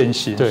会现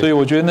形。所以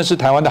我觉得那是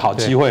台湾的好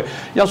机会。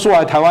要说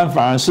来，台湾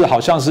反而是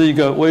好像是一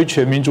个威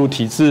权民主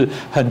体制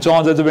很重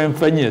要，在这边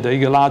分野的一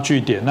个拉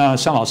锯点。那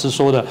像老师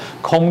说的，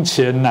空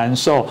前难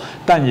受，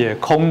但也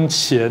空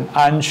前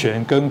安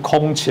全，跟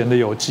空前的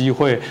有机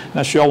会。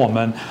那需要我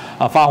们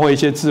发挥一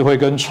些智慧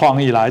跟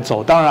创意来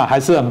走。当然还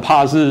是很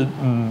怕是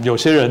有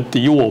些人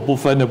敌我不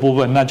分的部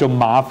分，那就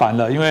麻烦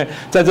了。因为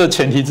在这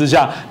前提之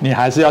下，你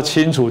还是要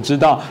清楚知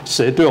道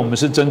谁对我们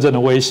是真正的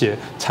威胁，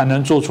才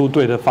能做出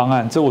对的方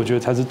案。这我觉得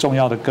才是重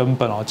要的根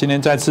本哦。今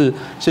天再次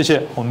谢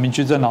谢我们明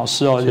居正老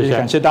师哦，也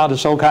感谢大家的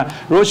收看。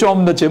如果喜欢我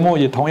们的节目，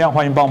也同样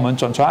欢迎帮我们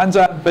转传、按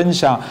赞、分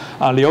享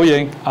留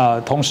言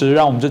同时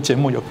让我们这节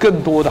目有更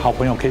多的好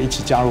朋友可以一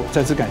起加入。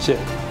再次感谢。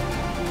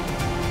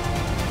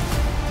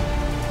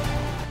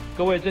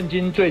各位震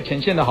惊最前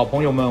线的好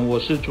朋友们，我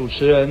是主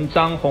持人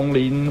张宏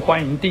林，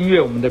欢迎订阅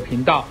我们的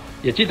频道，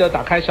也记得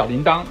打开小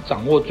铃铛，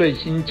掌握最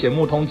新节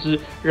目通知，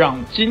让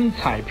精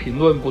彩评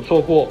论不错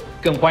过，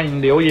更欢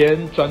迎留言、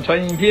转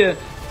传影片。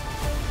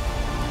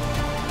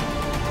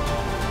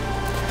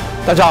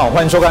大家好，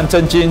欢迎收看《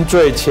震惊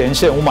最前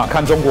线》，无马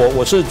看中国，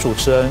我是主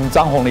持人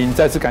张宏林，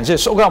再次感谢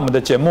收看我们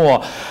的节目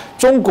哦。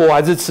中国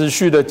还是持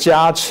续的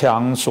加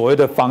强所谓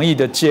的防疫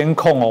的监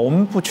控哦，我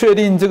们不确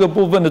定这个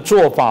部分的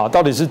做法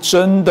到底是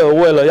真的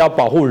为了要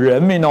保护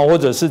人民哦，或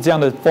者是这样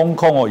的风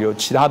控哦有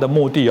其他的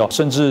目的哦，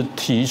甚至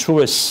提出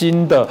了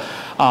新的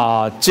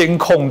监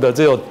控的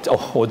这种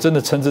我真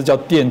的称之叫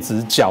电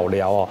子脚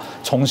镣哦，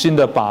重新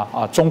的把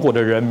中国的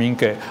人民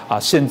给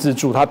限制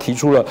住。他提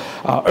出了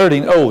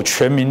2025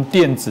全民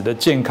电子的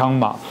健康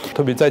码，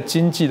特别在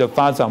经济的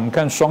发展，我们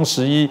看双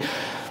11。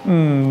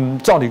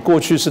照理过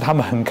去是他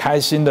们很开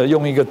心的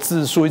用一个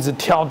字数一直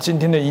跳今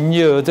天的营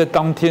业额，在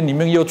当天里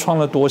面又创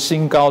了多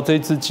新高。这一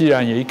次既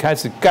然也一开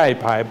始盖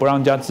牌，不让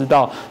人家知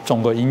道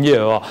总个营业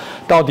额哦，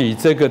到底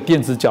这个电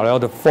子脚镣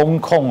的风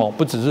控哦，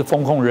不只是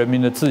风控人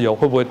民的自由，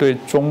会不会对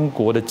中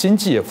国的经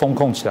济也风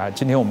控起来？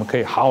今天我们可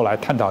以好好来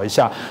探讨一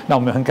下。那我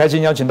们很开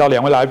心邀请到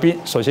2位来宾，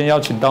首先邀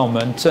请到我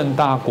们政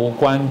大国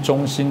关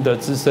中心的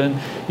资深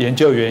研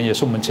究员，也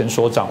是我们前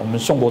所长，我们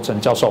宋国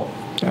成教授。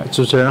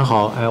主持人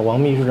好，王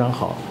秘书长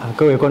好，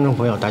各位观众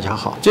朋友大家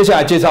好。接下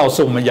来介绍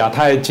是我们亚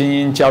太精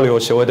英交流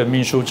协会的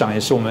秘书长，也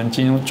是我们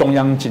中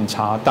央警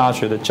察大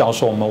学的教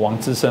授，我们王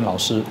资深老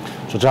师。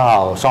主持人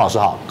好，宋老师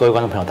好，各位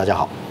观众朋友大家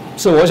好。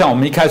是，我想我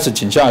们一开始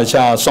请教一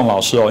下宋老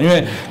师哦，因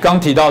为刚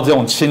提到这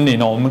种清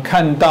零哦，我们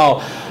看到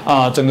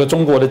整个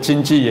中国的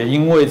经济也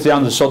因为这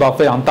样子受到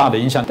非常大的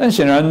影响。但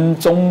显然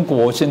中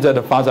国现在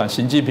的发展，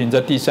习近平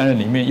在第3任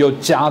里面又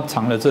加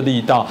强了这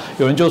力道。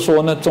有人就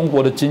说，那中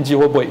国的经济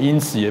会不会因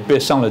此也被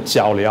上了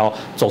脚镣，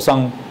走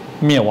上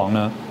灭亡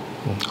呢？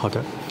好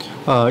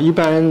的。一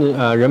般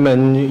人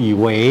们以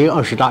为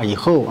20大以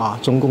后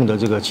中共的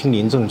这个清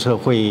零政策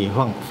会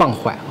放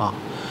缓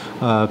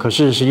可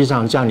是实际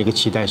上这样的一个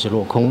期待是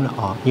落空了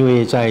因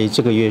为在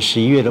这个月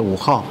11月5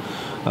号，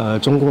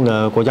中共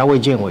的国家卫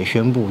健委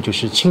宣布，就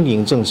是清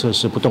零政策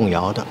是不动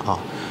摇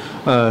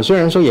的虽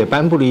然说也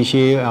颁布了一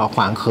些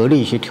缓和的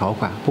一些条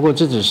款，不过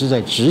这只是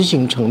在执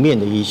行层面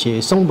的一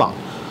些松绑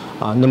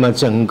那么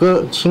整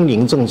个清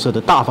零政策的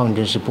大方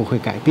针是不会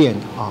改变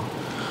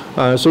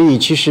的所以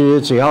其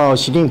实只要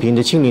习近平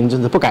的清零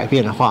政策不改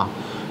变的话，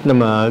那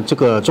么这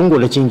个中国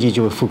的经济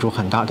就会付出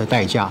很大的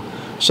代价，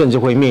甚至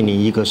会面临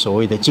一个所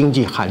谓的经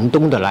济寒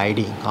冬的来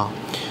临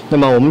那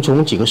么我们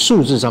从几个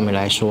数字上面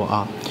来说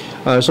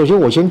首先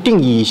我先定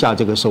义一下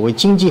这个所谓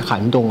经济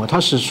寒冬它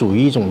是属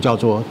于一种叫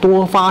做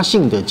多发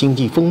性的经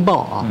济风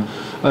暴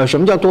什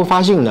么叫多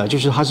发性呢？就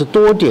是它是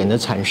多点的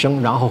产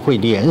生，然后会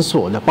连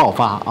锁的爆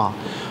发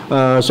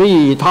所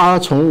以它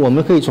我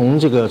们可以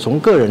从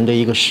个人的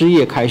一个失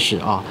业开始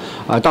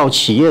到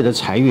企业的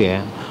裁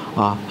员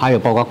还有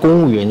包括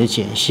公务员的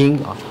减薪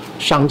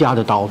商家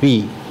的倒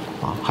闭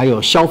还有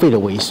消费的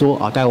萎缩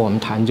待会我们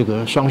谈这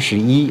个双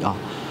11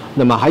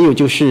那么还有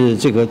就是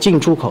这个进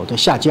出口的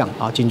下降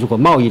进出口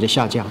贸易的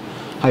下降，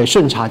还有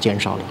顺差减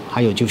少了，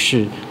还有就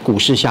是股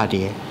市下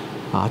跌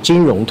金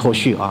融脱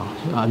序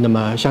那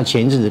么像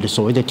前一阵子的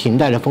所谓的停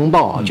贷的风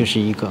暴就是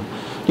一个，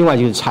另外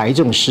就是财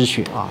政失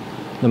血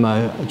那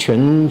么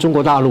全中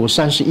国大陆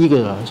31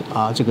个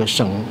这个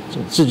省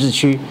自治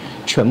区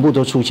全部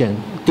都出现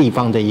地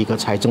方的一个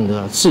财政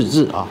的赤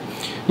字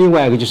另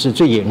外一个就是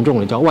最严重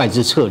的叫外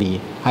资撤离，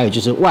还有就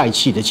是外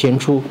企的迁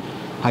出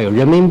还有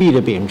人民币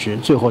的贬值，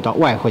最后到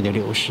外汇的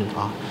流失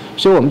啊。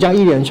所以我们将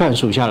一连串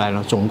数下来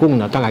呢，总共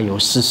呢大概有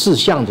14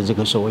项的这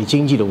个所谓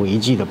经济的危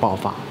机的爆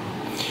发。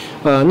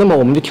那么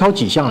我们就挑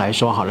几项来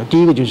说好了。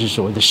第一个就是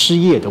所谓的失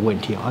业的问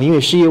题啊，因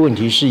为失业问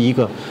题是一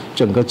个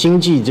整个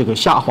经济这个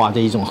下滑的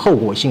一种后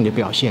果性的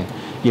表现，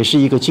也是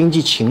一个经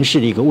济情势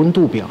的一个温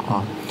度表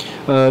啊。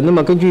那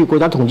么根据国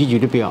家统计局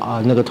的表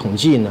啊，那个统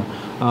计呢，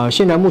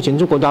现在目前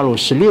中国大陆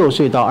16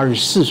岁到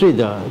24岁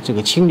的这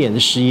个青年的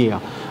失业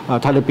啊，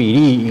它的比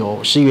例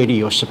失业率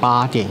有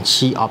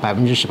18.7%啊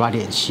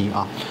，18.7%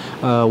啊。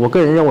我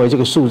个人认为这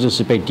个数字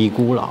是被低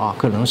估了啊，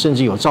可能甚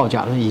至有造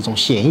假的一种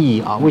嫌疑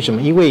啊。为什么？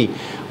因为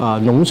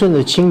农村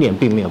的青年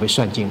并没有被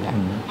算进来，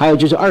还有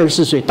就是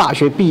24岁大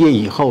学毕业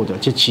以后的，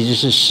这其实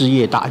是失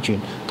业大军，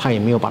他也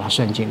没有把它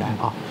算进来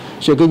啊。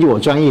所以根据我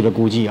专业的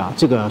估计啊，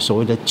这个所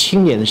谓的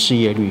青年的失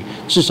业率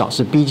至少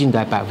是逼近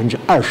在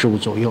25%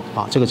左右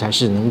啊，这个才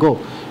是能够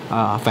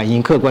反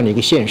映客观的一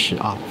个现实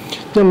啊。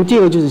那么第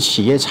二个就是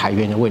企业裁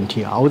员的问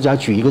题啊，我只要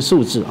举一个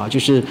数字啊，就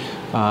是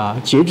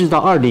截至到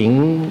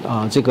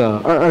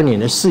2022年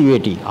的4月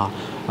底啊，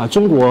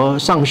中国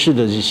上市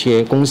的这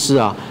些公司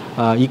啊，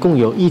一共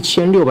有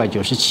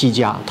1697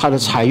家，它的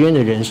裁员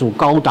的人数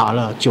高达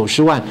了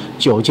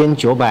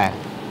909993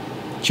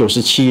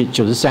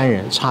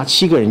人，差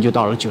7个人就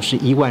到了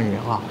91万人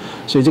啊，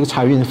所以这个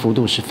裁员的幅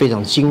度是非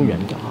常惊人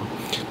的啊。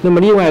那么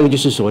另外一个就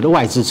是所谓的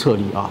外资撤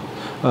离啊。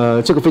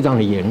这个非常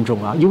的严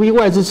重啊，因为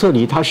外资撤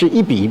离它是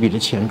一笔一笔的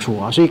钱出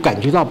啊，所以感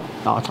觉到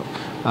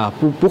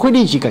不会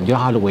立即感觉到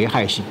它的危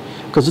害性。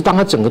可是当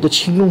它整个都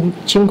清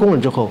空了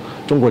之后，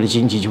中国的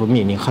经济就会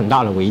面临很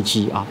大的危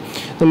机啊。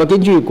那么根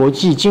据国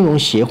际金融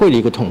协会的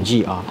一个统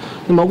计啊，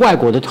那么外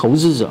国的投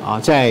资者啊，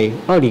在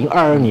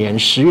2022年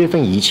10月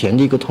份以前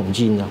的一个统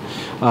计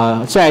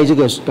呢，在这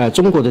个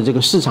中国的这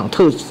个市场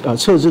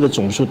撤资的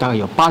总数大概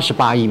有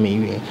88亿美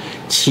元，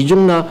其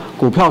中呢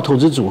股票投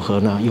资组合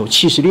呢有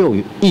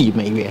76亿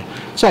美元，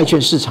债券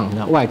市场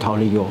呢外逃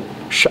了有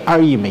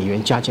12亿美元，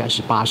加起来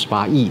是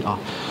88亿啊。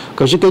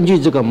可是根据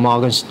这个摩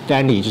根史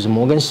坦利，就是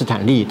摩根斯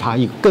坦利，他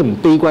一个更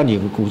悲观的一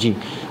个估计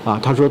啊，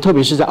他说，特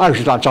别是在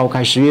20大召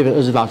开10月份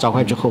20大召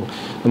开之后，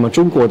那么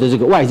中国的这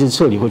个外资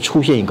撤离会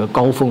出现一个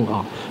高峰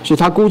啊，所以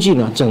他估计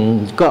呢，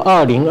整个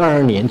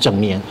2022年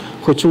整年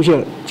会出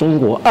现中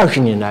国20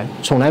年来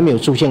从来没有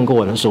出现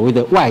过的所谓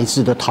的外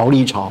资的逃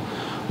离潮。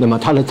那么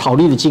它的逃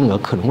离的金额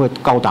可能会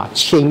高达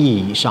1000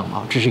亿以上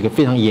啊，这是一个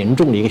非常严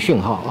重的一个讯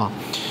号啊。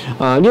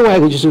另外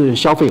一个就是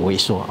消费萎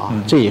缩啊，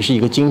这也是一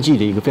个经济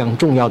的一个非常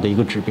重要的一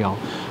个指标。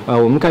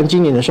我们看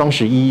今年的双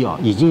11啊，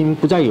已经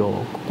不再有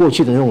过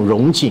去的那种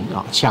荣景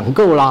啊、抢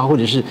购啦，或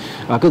者是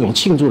各种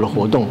庆祝的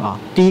活动啊。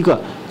第一个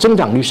增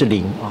长率是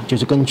0啊，就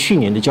是跟去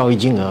年的交易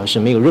金额是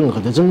没有任何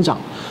的增长。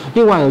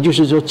另外呢，就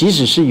是说即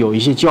使是有一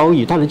些交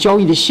易，它的交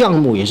易的项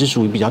目也是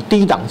属于比较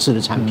低档次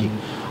的产品。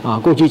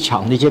过去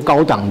抢那些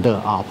高档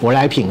的舶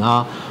来品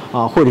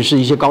或者是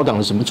一些高档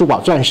的什么珠宝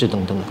钻石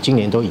等等的，今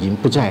年都已经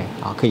不再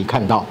可以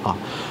看到啊。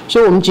所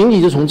以我们仅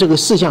仅就从这个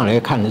4项来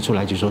看得出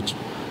来，就是说，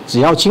只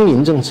要清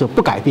零政策不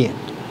改变，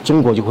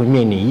中国就会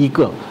面临一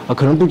个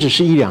可能不只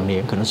是1-2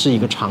年，可能是一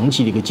个长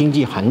期的一个经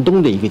济寒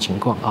冬的一个情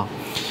况啊。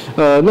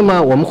那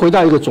么我们回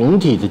到一个总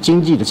体的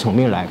经济的层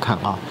面来看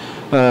啊。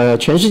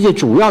全世界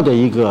主要的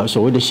一个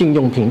所谓的信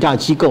用评价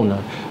机构呢，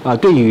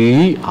对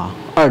于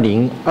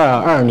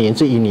2022年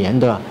这一年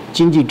的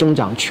经济增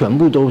长全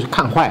部都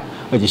看坏，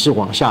而且是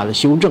往下的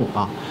修正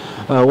啊。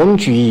我们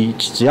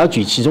只要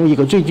举其中一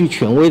个最具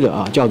权威的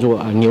叫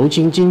做牛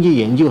津经济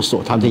研究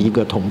所它的一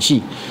个统计，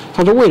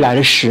它说未来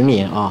的10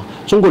年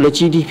中国的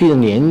GDP 的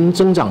年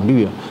增长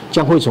率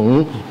将会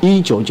从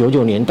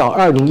1999年到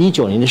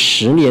2019年的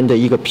10年的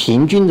一个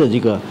平均的这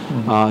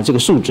个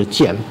数值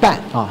减半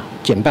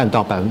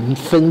到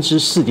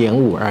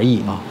4.5%而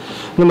已啊。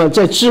那么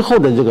在之后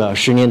的这个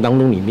10年当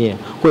中里面，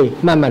会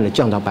慢慢的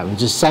降到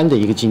3%的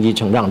一个经济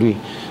成长率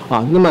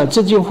啊。那么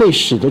这就会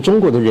使得中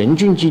国的人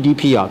均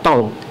GDP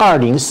到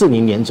2040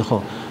年之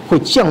后，会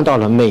降到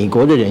了美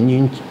国的人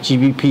均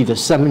GDP 的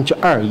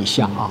2%以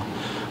下啊。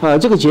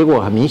这个结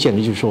果很明显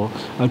的就是说，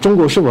中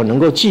国是否能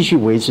够继续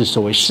维持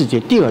所谓世界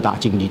第2大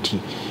经济体，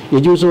也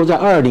就是说，在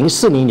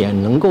2040年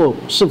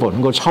是否能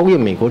够超越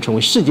美国成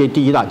为世界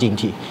第1大经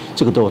济体，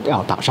这个都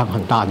要打上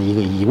很大的一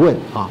个疑问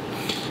啊。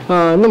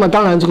那么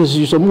当然，这个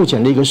是说目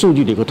前的一个数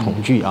据的一个统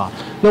计啊。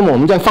那么我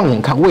们再放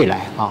眼看未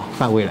来啊，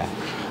未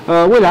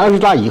来20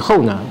大以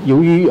后呢，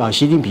由于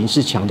习近平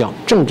是强调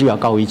政治要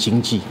高于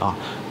经济啊，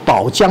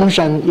保江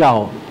山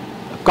要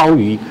高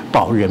于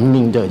保人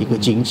民的一个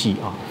经济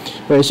啊。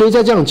所以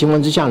在这样的情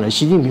况之下呢，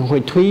习近平会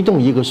推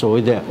动一个所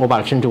谓的，我把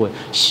它称之为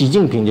习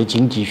近平的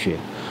经济学。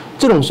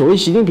这种所谓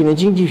习近平的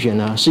经济学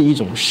呢，是一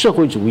种社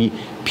会主义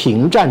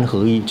平战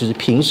合一，就是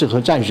平时和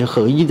战时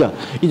合一的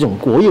一种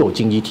国有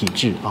经济体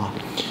制啊。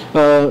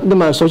那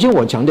么首先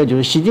我强调就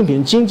是习近平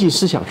的经济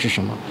思想是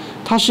什么？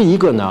它是一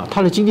个呢，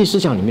他的经济思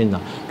想里面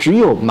呢，只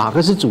有马克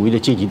思主义的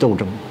阶级斗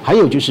争，还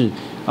有就是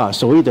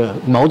所谓的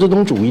毛泽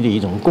东主义的一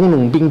种工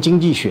农兵经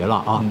济学了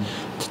啊。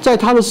在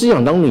他的思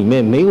想当中里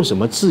面没有什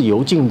么自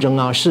由竞争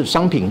啊，是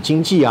商品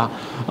经济啊，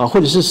或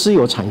者是私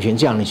有产权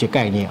这样的一些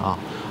概念啊。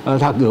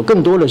它有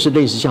更多的是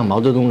类似像毛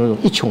泽东那种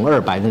一穷二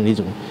白的那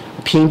种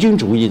平均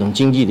主义的一种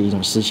经济的一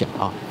种思想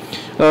啊。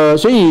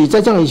所以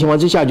在这样的情况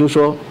之下，就是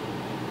说，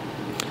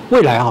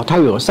未来啊，它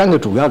有3个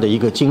主要的一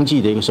个经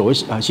济的一个所谓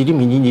习近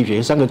平经济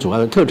学3个主要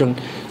的特征。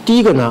第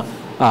一个呢，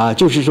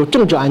就是说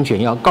政治安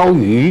全要高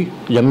于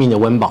人民的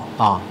温饱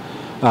啊。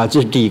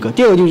这是第一个。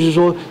第二个就是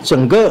说，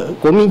整个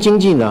国民经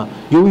济呢，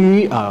由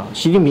于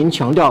习近平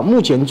强调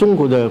目前中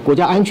国的国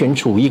家安全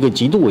处于一个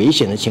极度危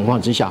险的情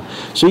况之下，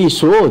所以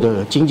所有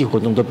的经济活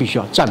动都必须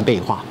要战备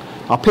化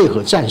配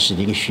合战时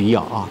的一个需要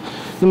啊。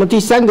那么第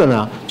3个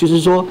呢，就是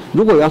说，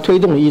如果要推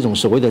动一种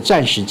所谓的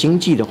战时经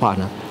济的话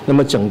呢，那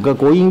么整个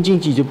国营经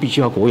济就必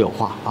须要国有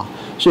化啊。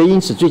所以因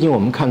此，最近我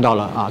们看到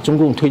了中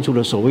共推出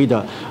了所谓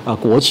的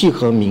国企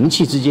和民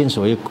企之间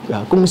所谓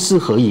公私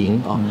合营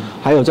啊，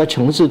还有在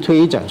城市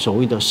推展所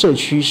谓的社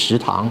区食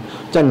堂，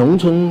在农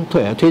村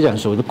推展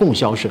所谓的供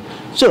销社，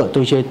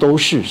这些都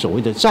是所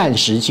谓的战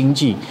时经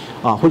济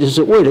啊，或者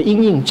是为了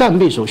因应战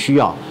备所需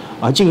要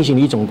进行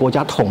一种国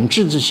家统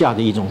治之下的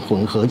一种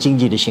混合经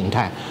济的形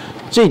态。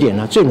这一点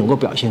呢，最能够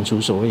表现出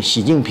所谓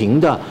习近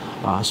平的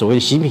所谓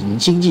习近平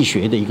经济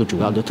学的一个主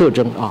要的特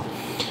征啊。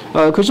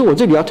可是我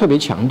这里要特别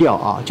强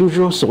调就是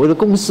说所谓的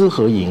公私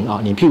合营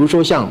你譬如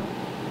说像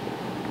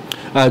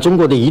中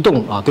国的移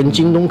动跟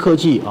京东科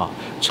技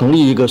成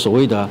立一个所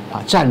谓的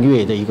战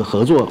略的一个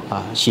合作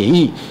协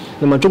议，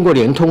那么中国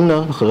联通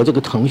呢和这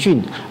个腾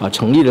讯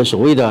成立了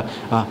所谓的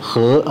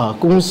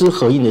公私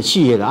合营的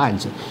企业的案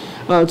子。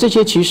这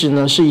些其实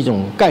呢是一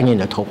种概念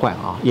的偷换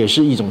也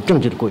是一种政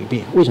治的诡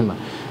辩。为什么？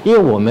因为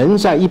我们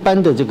在一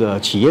般的这个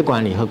企业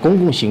管理和公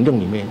共行政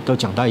里面都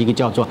讲到一个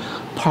叫做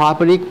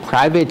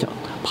public-private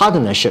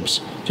partnerships，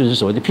 就是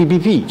所谓的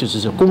PPP， 就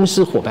是公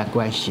私伙伴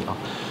关系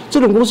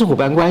这种公私伙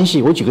伴关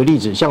系，我举个例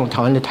子，像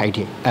台湾的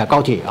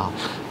高铁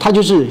它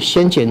就是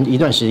先前一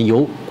段时间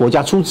由国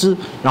家出资，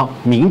然后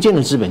民间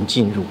的资本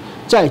进入。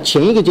在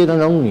前一个阶段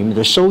当中，里面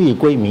的收益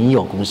归民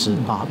有公司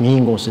民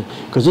营公司，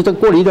可是它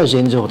过了一段时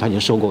间之后，它就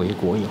收购为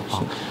国有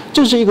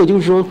这是一个就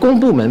是说公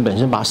部门本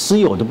身把私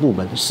有的部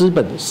门、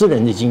私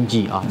人的经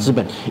济资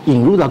本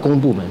引入到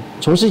公部门，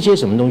从事一些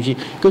什么东西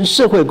跟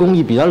社会公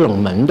益比较冷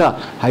门的，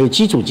还有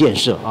基础建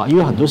设因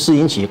为很多私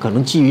营企业可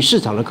能基于市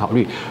场的考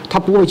虑，它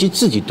不会去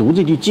自己独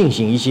自去进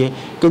行一些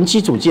跟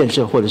基础建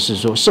设或者是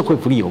说社会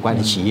福利有关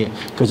的企业，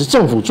可是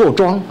政府坐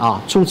庄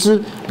出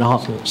资，然后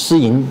私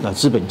营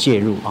资本介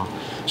入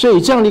所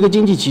以这样的一个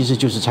经济其实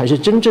才是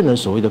真正的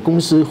所谓的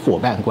公私伙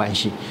伴关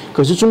系。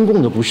可是中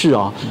共的不是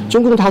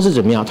中共它是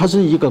怎么样？它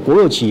是一个国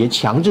有企业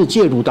强制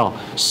介入到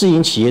私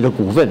营企业的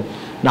股份，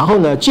然后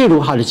呢介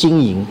入它的经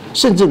营，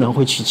甚至呢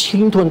会去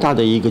侵吞它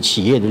的一个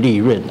企业的利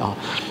润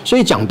所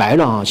以讲白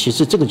了其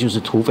实这个就是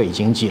土匪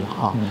经济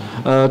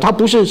了它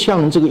不是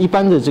像这个一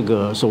般的这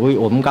个所谓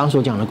我们刚刚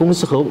所讲的公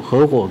司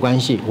合伙关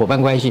系、伙伴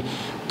关系，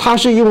它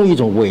是用一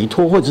种委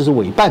托或者是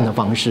委办的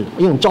方式，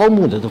用招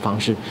募的方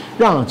式，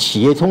让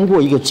企业通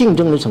过一个竞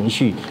争的程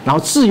序，然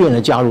后自愿的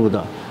加入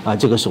的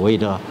这个所谓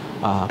的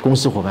公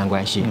司伙伴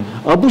关系，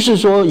而不是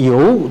说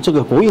由这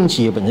个国营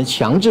企业本身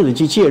强制的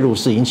去介入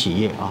私营企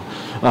业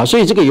所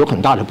以这个有很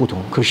大的不同。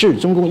可是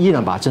中共依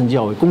然把政治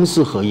叫为公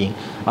私合营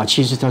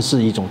其实它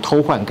是一种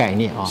偷换概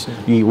念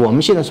与我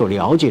们现在所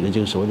了解的这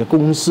个所谓的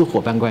公司伙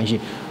伴关系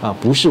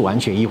不是完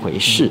全一回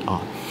事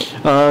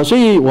所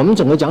以我们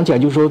整个讲起来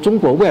就是说，中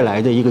国未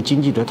来的一个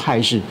经济的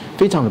态势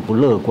非常的不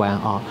乐观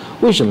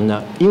为什么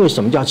呢？因为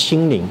什么叫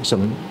清零？什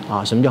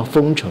么叫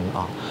封城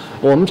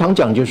我们常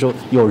讲就是说，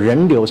有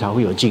人流才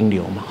会有金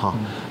流嘛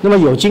那么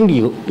有金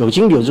流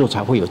之后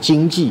才会有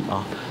经济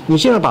你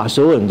现在把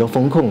所有人都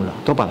封控了，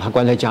都把它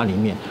关在家里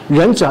面，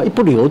人只要一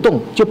不流动，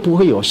就不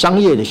会有商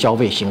业的消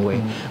费行为，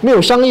没有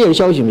商业的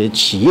消费行为，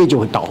企业就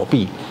会倒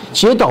闭，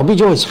企业倒闭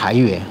就会裁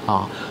员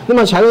那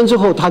么裁员之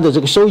后，它的这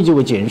个收益就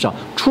会减少，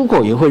出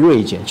口也会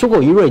锐减，出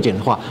口一锐减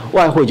的话，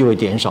外汇就会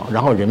减少，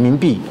然后人民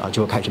币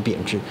就会开始贬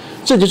值，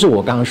这就是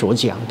我刚刚所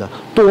讲的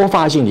多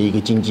发性的一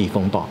个经济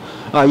风暴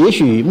也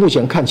许目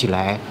前看起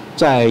来，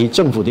在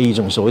政府的一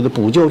种所谓的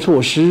补救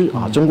措施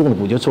中共的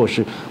补救措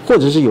施，或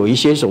者是有一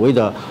些所谓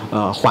的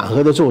缓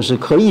和的措施，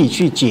可以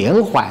去减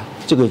缓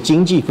这个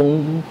经济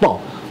风暴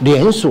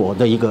连锁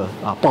的一个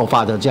爆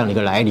发的这样的一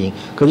个来临。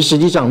可是实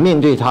际上面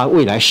对它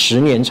未来10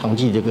年长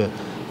期这个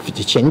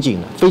前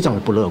景呢，非常的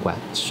不乐观。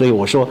所以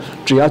我说，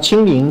只要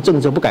清零政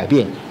策不改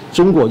变，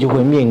中国就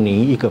会面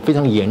临一个非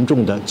常严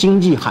重的经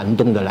济寒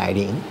冬的来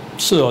临。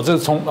是这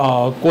从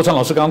国成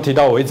老师刚刚提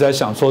到，我一直在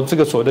想说，这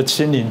个所谓的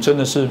清零真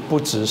的是不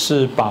只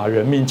是把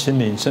人命清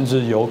零，甚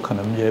至有可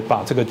能也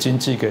把这个经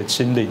济给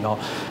清零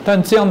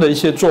但这样的一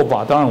些做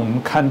法，当然我们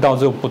看到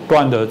这个不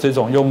断的这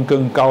种用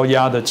更高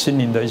压的清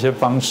零的一些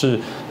方式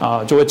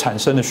就会产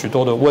生了许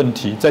多的问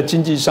题。在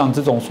经济上，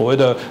这种所谓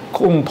的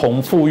共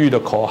同富裕的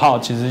口号，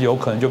其实有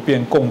可能就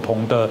变共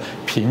同的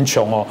贫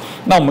穷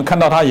那我们看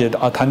到他也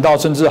谈到，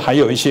甚至还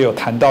有一些有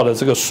谈到的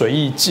这个随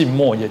意静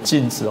默也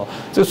禁止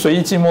这个随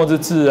意静默这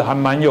字还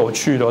蛮有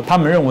趣的，他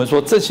们认为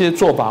说这些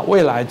做法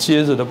未来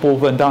接着的部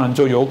分，当然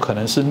就有可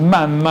能是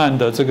慢慢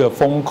的这个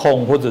风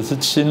控或者是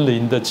清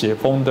零的解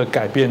封的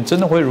改变，真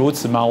的会如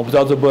此吗？我不知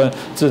道这部分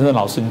资深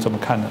老师你怎么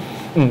看呢？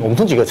我们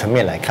从几个层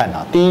面来看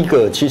啊，第一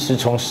个，其实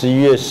从11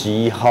月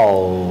11号，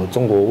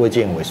中国卫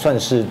健委算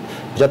是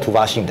比较突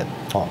发性的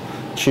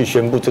去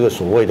宣布这个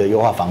所谓的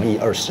优化防疫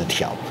20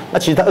条。那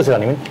其实它20条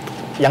里面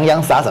洋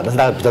洋洒洒，但是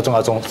它比较重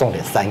要重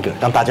点3个，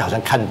让大家好像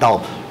看到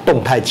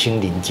动态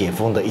清零解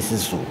封的一丝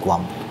曙光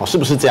是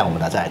不是这样？我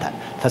们再来谈。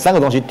它3个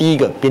东西，第一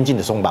个边境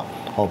的松绑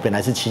本来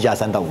是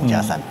7+3到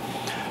5+3。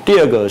第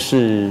二个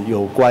是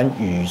有关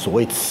于所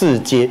谓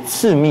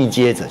次密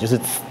接者，就是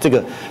这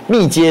个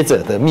密接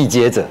者的密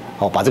接者，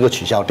把这个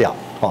取消掉。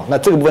那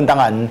这个部分当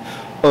然，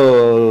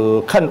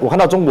我看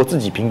到中国自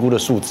己评估的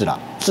数字啦，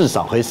至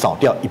少可以少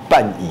掉1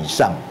半以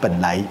上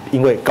本来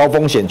因为高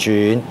风险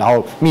群，然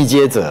后密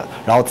接者，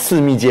然后次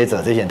密接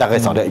者这些人大概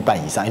少掉1半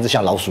以上，一直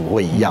像老鼠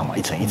会一样嘛，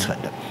一层一层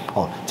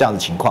的这样的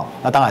情况。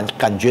那当然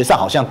感觉上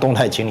好像动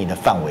态清零的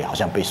范围好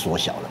像被缩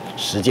小了，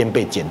时间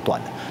被减短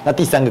了。那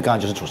第3个刚刚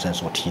就是主持人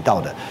所提到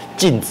的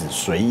禁止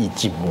随意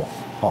静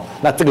默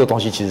那这个东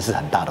西其实是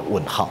很大的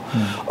问号。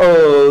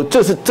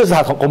这是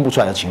他公布出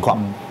来的情况。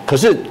可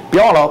是不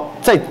要忘了，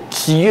在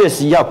11月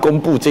11号公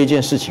布这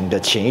件事情的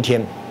前一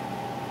天，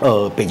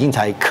北京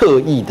才刻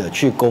意的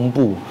去公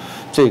布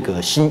这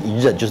个新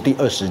一任，就是第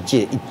20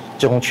届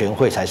中全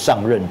会才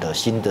上任的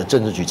新的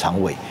政治局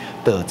常委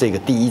的这个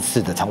第1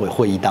次的常委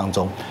会议当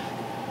中，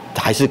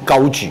还是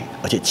高举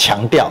而且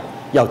强调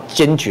要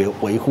坚决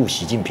维护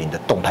习近平的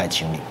动态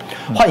清零。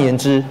换言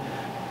之，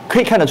可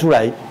以看得出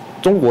来，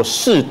中国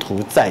试图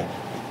在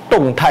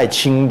动态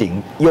清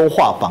零、优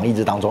化防疫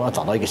这当中要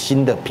找到一个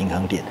新的平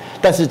衡点。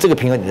但是这个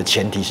平衡点的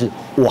前提是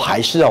我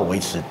还是要维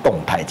持动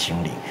态清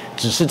零，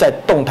只是在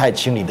动态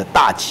清零的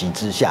大旗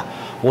之下，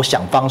我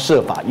想方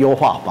设法优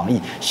化防疫，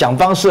想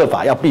方设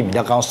法要避免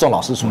掉刚刚宋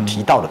老师所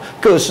提到的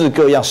各式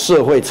各样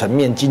社会层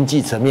面、经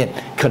济层面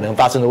可能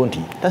发生的问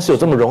题。但是有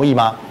这么容易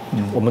吗？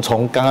我们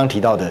从刚刚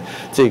提到的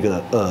这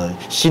个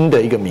新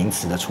的一个名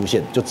词的出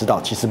现，就知道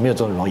其实没有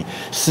这么容易。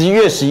11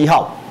月11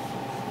号，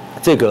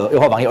这个优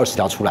化防疫20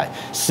条出来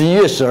，11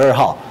月12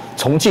号，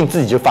重庆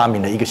自己就发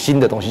明了一个新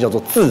的东西，叫做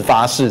自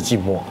发式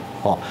静默。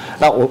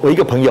那我一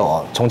个朋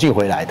友重庆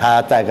回来，他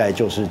大概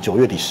就是9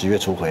月底10月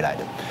初回来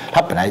的，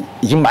他本来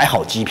已经买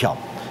好机票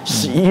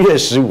，11月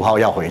15号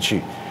要回去。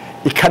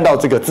一看到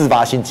这个自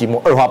发性静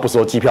默，二话不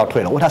说机票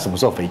退了，问他什么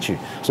时候回去，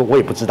说我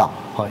也不知道，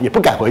也不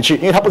敢回去，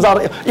因为他不知道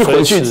一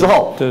回去之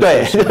后，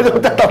对，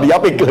到底要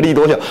被隔离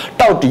多久，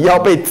到底要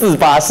被自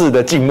发式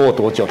的静默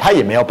多久，他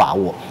也没有把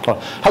握。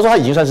他说他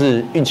已经算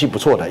是运气不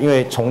错的，因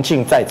为重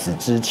庆在此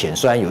之前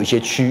虽然有一些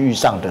区域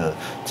上的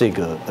这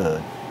个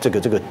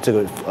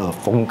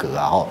风格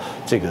啊，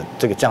这样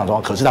的状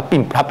况，可是他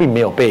并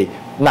没有被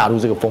纳入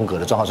这个风格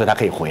的状况，所以他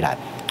可以回来。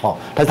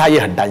但是他也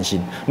很担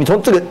心。你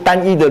从这个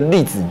单一的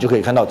例子，你就可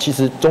以看到，其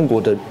实中国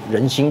的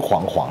人心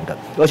惶惶的。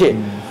而且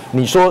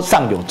你说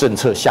上有政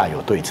策，下有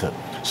对策。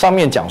上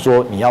面讲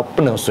说你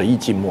不能随意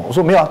静默，我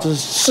说没有啊，这是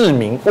市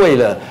民为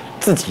了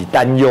自己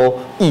担忧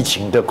疫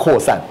情的扩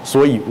散，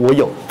所以我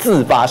有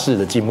自发式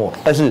的静默。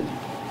但是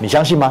你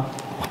相信吗？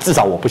至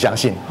少我不相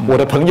信，我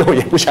的朋友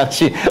也不相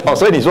信。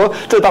所以你说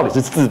这到底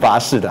是自发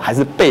式的，还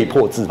是被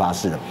迫自发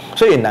式的？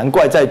所以也难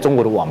怪在中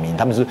国的网民，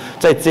他们是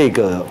在这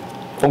个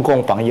风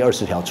控防疫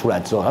20条出来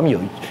之后，他们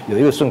有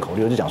一个顺口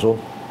溜，就讲说，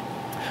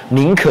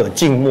宁可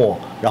静默，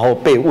然后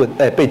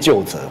被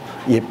究责，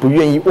也不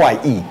愿意外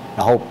溢，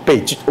然后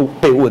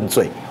被问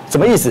罪。什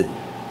么意思？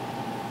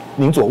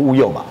宁左勿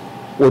右嘛。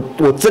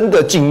我真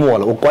的静默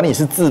了，我管你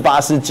是自发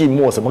式静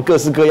默，什么各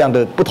式各样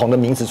的不同的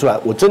名词出来，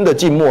我真的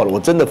静默了，我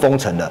真的封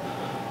城了，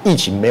疫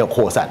情没有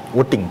扩散，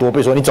我顶多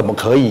被说你怎么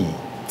可以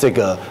这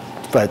个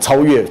超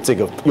越这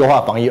个优化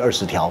防疫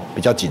20条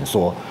比较紧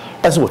缩。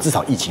但是我至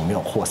少疫情没有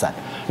扩散。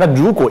那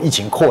如果疫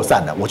情扩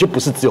散了，我就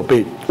不是只有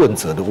被问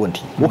责的问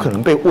题，我可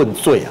能被问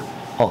罪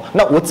啊。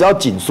那我只要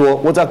紧缩，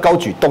我只要高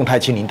举动态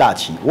清零大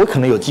旗，我可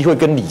能有机会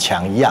跟李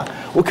强一样，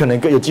我可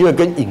能有机会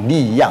跟尹力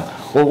一样，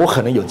我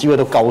可能有机会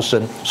都高升。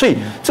所以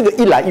这个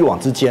一来一往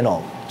之间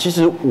其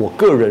实我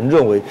个人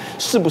认为，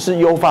是不是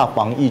优化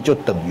防疫就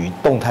等于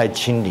动态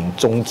清零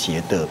终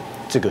结的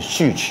这个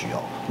序曲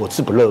我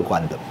是不乐观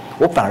的。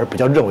我反而比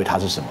较认为它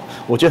是什么？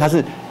我觉得它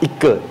是一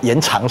个延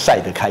长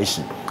赛的开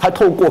始，它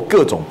透过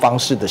各种方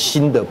式的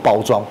新的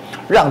包装，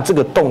让这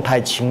个动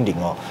态清零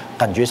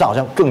感觉上好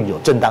像更有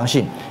正当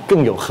性，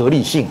更有合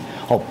理性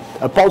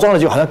包装的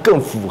就好像更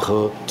符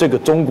合这个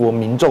中国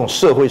民众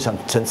社会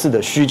层次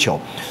的需求，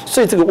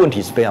所以这个问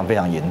题是非常非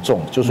常严重。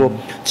就是说，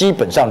基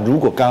本上如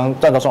果刚刚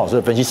按照宋老师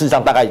的分析，事实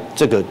上大概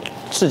这个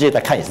世界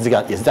在看也是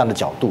这样的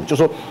角度，就是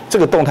说这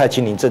个动态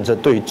清零政策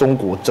对于中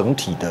国整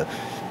体的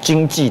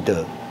经济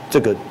的这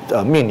个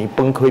面临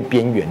崩溃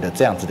边缘的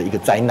这样子的一个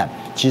灾难，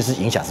其实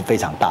影响是非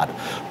常大的。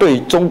对于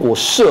中国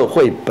社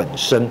会本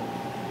身，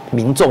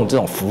民众这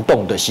种浮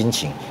动的心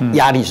情，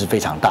压力是非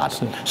常大的。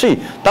所以，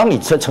当你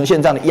呈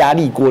现这样的压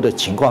力锅的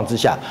情况之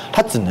下，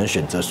他只能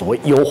选择所谓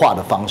优化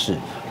的方式，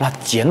那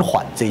减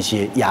缓这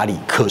些压力。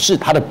可是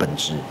它的本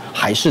质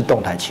还是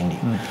动态清零。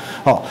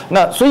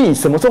那所以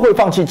什么时候会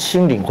放弃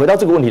清零？回到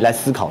这个问题来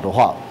思考的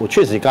话，我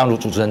确实刚刚如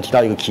主持人提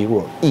到一个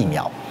keyword 疫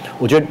苗，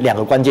我觉得2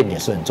个关键点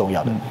是很重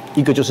要的。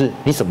一个就是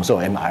你什么时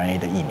候有 mRNA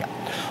的疫苗。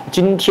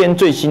今天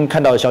最新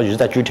看到的消息是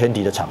在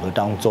G20 的场合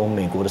当中，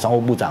美国的商务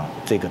部长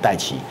这个戴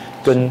奇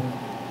跟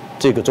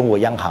这个中国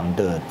央行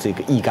的这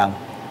个易纲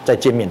在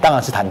见面，当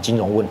然是谈金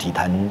融问题、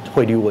谈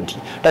汇率问题，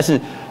但是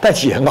戴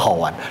奇也很好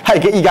玩，他也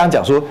跟易纲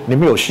讲说，你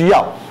们有需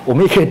要，我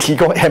们也可以提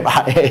供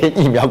mRNA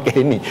疫苗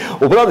给你。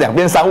我不知道两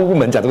边商务部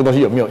门讲这个东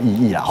西有没有意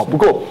义啦。不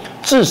过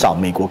至少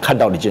美国看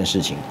到的一件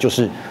事情就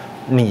是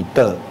你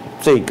的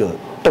这个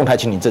动态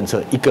清零政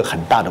策一个很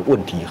大的问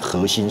题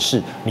核心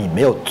是你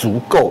没有足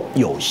够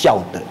有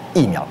效的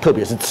疫苗，特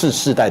别是次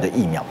世代的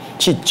疫苗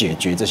去解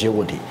决这些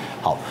问题。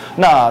好，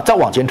那再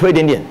往前推一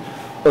点点。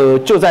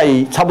就在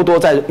差不多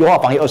在优化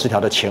防疫20条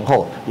的前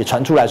后，也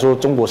传出来说，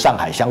中国上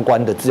海相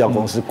关的制药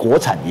公司国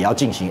产也要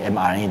进行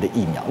mRNA 的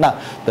疫苗，那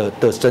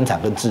的生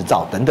产跟制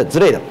造等等之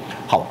类的。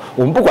好，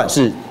我们不管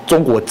是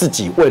中国自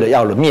己为了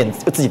要了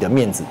自己的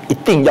面子，一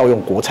定要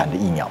用国产的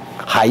疫苗，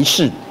还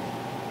是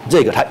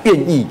这个他愿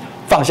意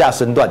放下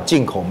身段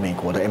进口美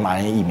国的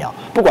mRNA 疫苗，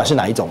不管是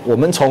哪一种，我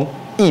们从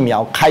疫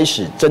苗开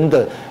始真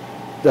的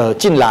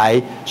进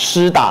来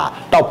施打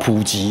到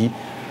普及。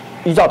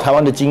依照台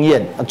湾的经验，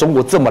中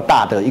国这么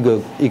大的一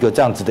个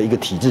这样子的一个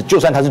体制，就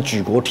算它是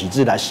举国体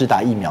制来施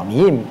打疫苗，你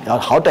也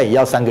好歹也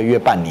要3个月、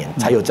半年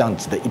才有这样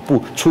子的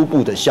初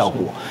步的效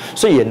果。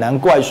所以也难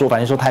怪说，反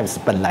正说 Times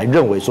本来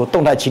认为说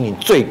动态清零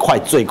最快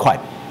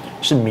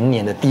是明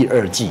年的第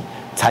2季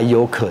才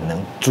有可能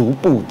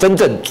真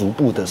正逐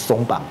步的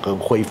松绑和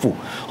恢复。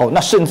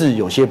那甚至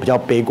有些比较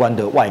悲观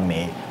的外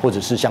媒或者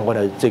是相关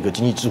的这个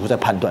经济智库在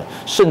判断，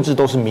甚至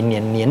都是明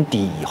年年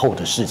底以后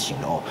的事情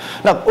了。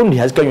那问题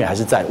根源还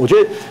是在，我觉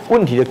得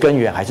问题的根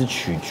源还是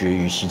取决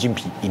于习近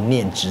平一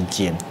念之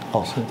间。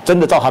真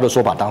的照他的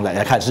说法，当然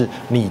来看是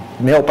你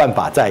没有办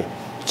法在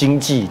经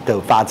济的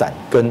发展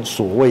跟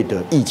所谓的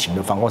疫情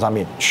的防控上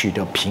面取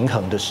得平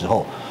衡的时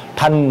候，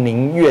他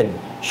宁愿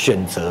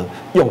选择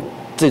用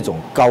这种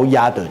高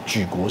压的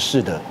举国式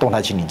的动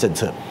态清零政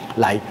策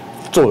来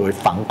作为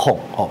防控，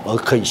而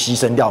可以牺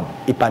牲掉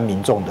一般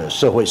民众的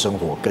社会生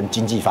活跟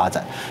经济发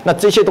展，那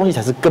这些东西才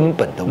是根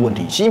本的问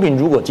题。习近平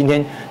如果今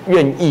天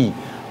愿意，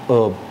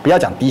不要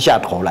讲低下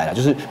头来了，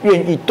就是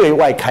愿意对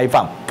外开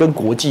放，跟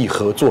国际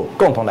合作，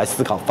共同来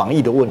思考防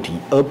疫的问题，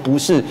而不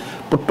是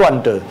不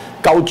断的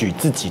高举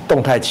自己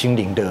动态清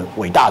零的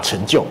伟大成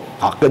就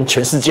啊，跟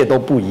全世界都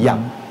不一样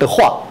的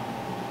话。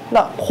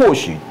那或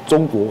许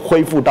中国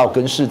恢复到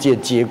跟世界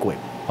接轨，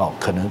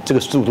可能这个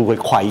速度会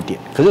快一点。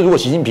可是如果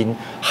习近平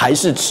还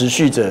是持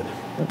续着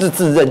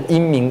自认英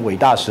明伟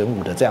大神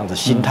武的这样的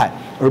心态，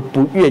而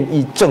不愿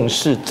意正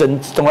视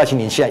动态清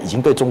零现在已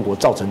经对中国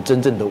造成真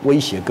正的威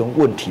胁跟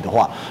问题的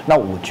话，那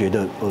我觉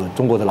得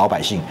中国的老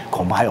百姓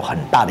恐怕还有很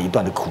大的一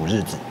段的苦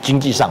日子，经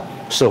济上、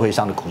社会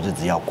上的苦日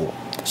子要过。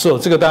是，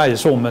这个当然也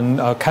是我们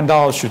看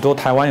到许多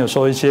台湾有时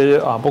候一些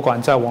不管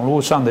在网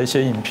络上的一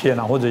些影片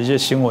或者一些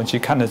新闻，其实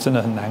看得真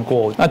的很难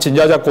过。那请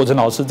教一下国成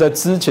老师，在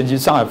之前其实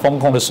上海封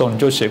控的时候，你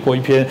就写过一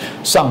篇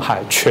上海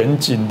全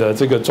景的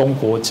这个中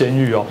国监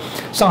狱哦。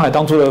上海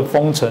当初的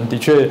封城的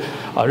确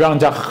让人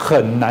家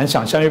很难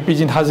想象，因为毕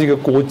竟它是一个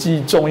国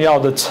际重要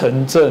的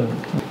城镇。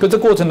可这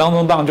过程当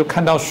中，当然就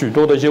看到许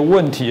多的一些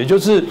问题，也就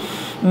是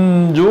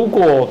如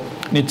果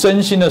你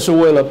真心的是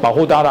为了保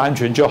护大家的安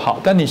全就好，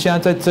但你现在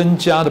在增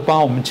加的，包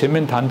括我们前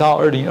面谈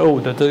到2025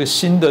的这个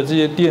新的这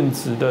些电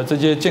子的这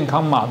些健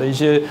康码的一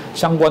些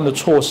相关的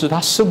措施，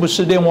它是不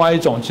是另外一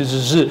种其实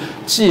是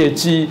借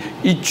机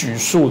一举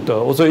数得？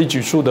我说一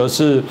举数得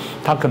是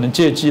它可能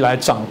借机来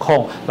掌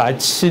控、来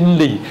清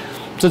理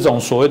这种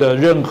所谓的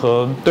任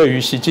何对于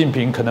习近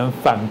平可能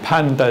反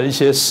叛的一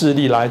些势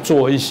力来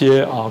做一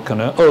些可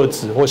能遏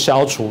制或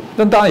消除。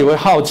但大家也会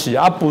好奇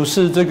不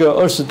是这个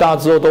20大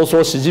之后都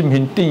说习近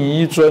平定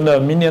一尊了，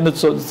明年的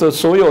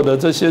所有的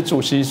这些主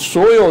席，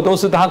所有都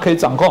是他可以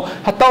掌控，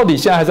他到底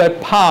现在还在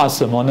怕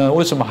什么呢？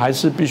为什么还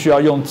是必须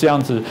要用这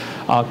样子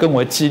更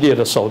为激烈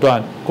的手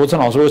段？国成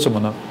老师，为什么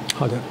呢？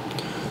好的。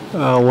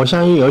我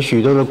相信有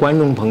许多的观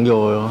众朋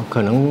友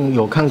可能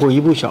有看过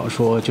一部小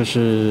说，就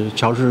是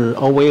乔治·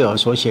欧威尔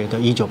所写的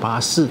《1984》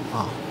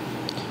啊。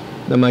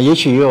那么也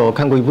许也有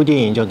看过一部电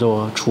影叫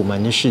做《楚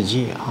门的世界》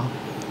啊。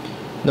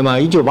那么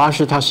《1984》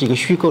它是一个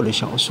虚构的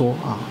小说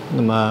啊。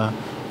那么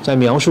在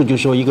描述就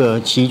是说一个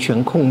集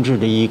权控制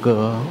的一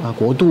个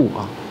国度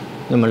啊。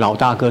那么老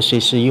大哥随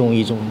时用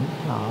一种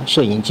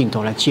摄影镜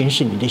头来监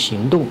视你的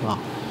行动啊。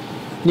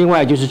另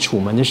外就是《楚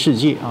门的世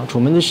界》啊，《楚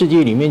门的世界》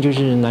里面就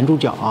是男主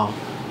角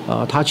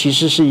他其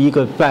实是一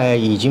个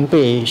已经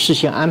被事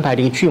先安排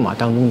的一个剧码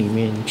当中里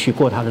面去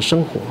过他的生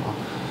活啊。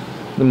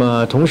那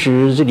么同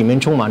时这里面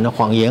充满了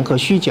谎言和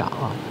虚假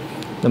啊。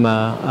那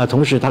么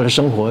同时他的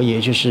生活也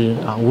就是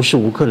无时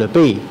无刻的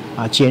被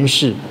监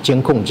视监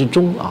控之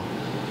中啊。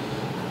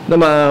那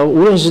么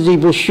无论是这一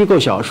部虚构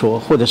小说，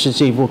或者是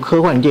这一部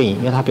科幻电影，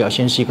因为它表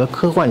现是一个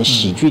科幻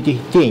喜剧的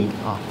电影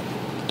啊，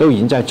都已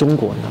经在中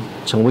国呢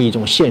成为一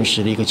种现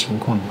实的一个情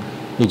况，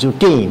也就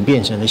电影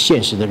变成了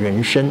现实的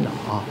人生了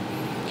啊。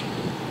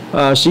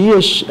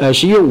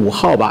11月5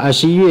号吧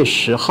，11月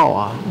10号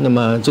啊，那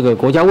么这个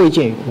国家卫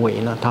健委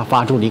呢，他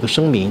发出了一个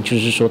声明，就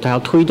是说他要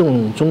推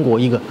动中国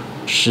一个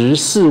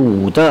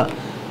“1045”的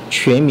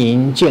全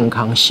民健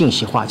康信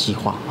息化计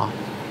划啊。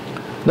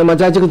那么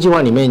在这个计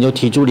划里面，就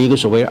提出了一个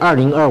所谓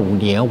2025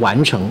年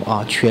完成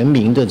啊全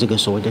民的这个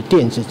所谓的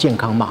电子健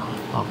康码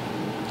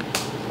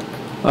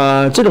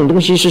啊。这种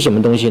东西是什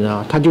么东西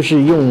呢？它就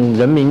是用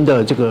人民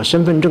的这个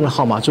身份证的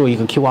号码做一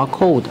个 QR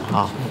code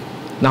啊。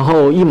然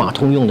后一码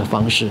通用的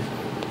方式，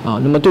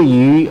啊，那么对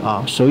于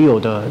所有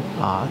的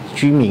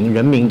居民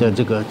人民的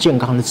这个健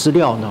康的资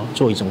料呢，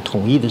做一种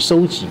统一的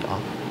收集啊。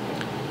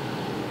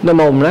那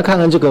么我们来看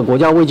看这个国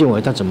家卫健委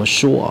他怎么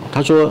说啊？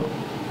他说，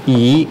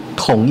以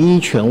统一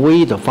权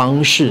威的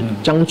方式，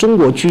将中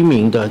国居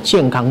民的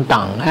健康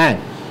档案、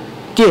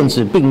电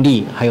子病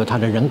历，还有他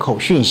的人口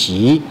讯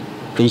息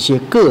的一些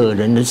个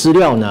人的资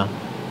料呢，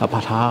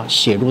把它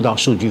写入到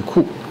数据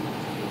库。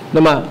那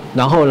么，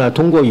然后呢，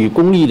通过与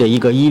公立的一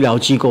个医疗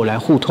机构来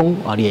互通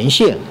连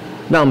线，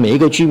让每一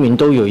个居民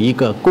都有一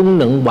个功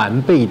能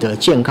完备的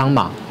健康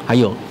码，还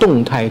有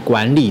动态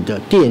管理的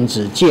电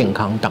子健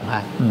康档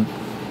案。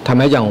坦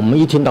白讲，我们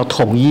一听到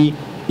统一，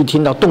一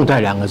听到动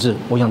态2个字，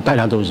我想大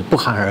家都是不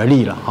寒而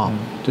栗了啊。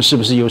这是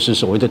不是又是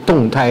所谓的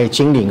动态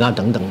清零啊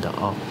等等的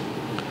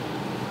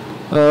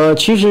啊？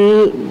其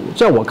实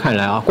在我看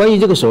来啊，关于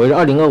这个所谓的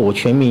2025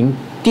全民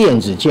电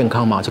子健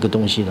康码这个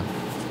东西呢，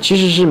其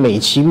实是美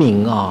其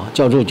名啊，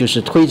叫做就是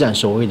推展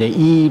所谓的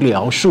医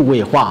疗数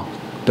位化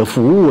的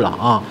服务了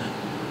啊。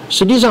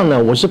实际上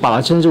呢，我是把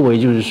它称之为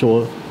就是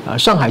说，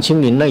上海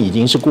清零那已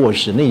经是过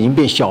时，那已经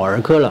变小儿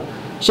科了。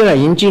现在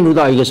已经进入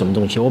到一个什么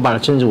东西？我把它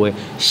称之为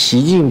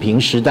习近平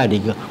时代的一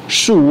个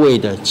数位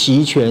的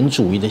极权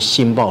主义的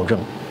新暴政。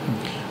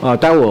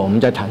待会我们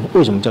再谈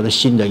为什么叫做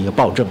新的一个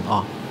暴政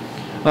啊。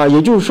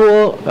也就是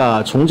说，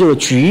从这个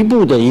局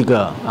部的一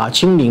个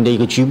清零的一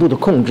个局部的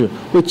控制，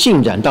会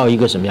进展到一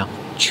个什么样？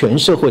全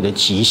社会的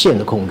极限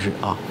的控制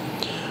啊。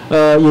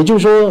也就是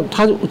说，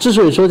它之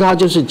所以说它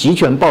就是极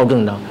权暴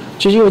政呢，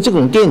就是因为这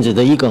种电子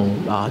的一种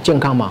健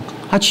康码，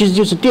它其实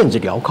就是电子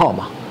镣铐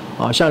嘛。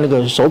像那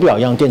个手表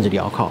一样电子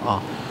镣铐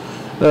啊，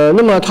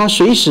那么它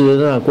随时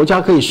呢，国家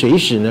可以随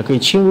时呢，可以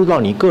侵入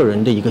到你个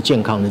人的一个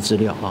健康的资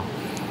料啊，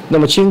那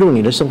么侵入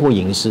你的生活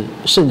隐私，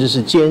甚至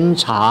是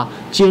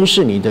监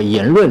视你的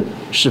言论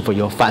是否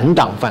有反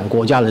党反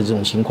国家的这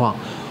种情况，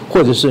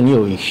或者是你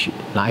有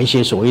哪一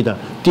些所谓的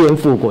颠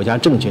覆国家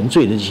政权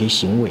罪的这些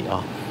行为啊。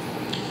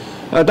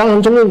当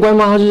然，中共官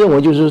方他是认为，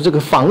就是说这个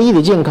防疫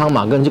的健康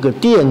码跟这个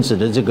电子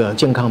的这个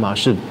健康码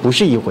是不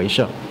是一回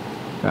事？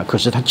可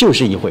是它就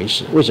是一回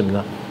事，为什么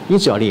呢？你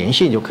只要连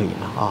线就可以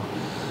了啊。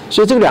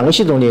所以这个2个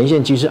系统连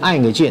线，其实按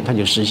一个键，它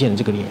就实现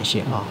这个连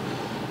线啊。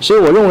所以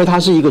我认为它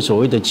是一个所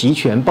谓的集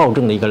权暴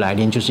政的一个来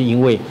临，就是因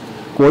为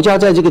国家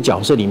在这个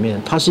角色里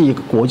面，它是一个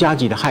国家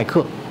级的骇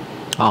客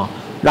啊。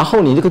然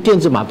后你这个电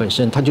子码本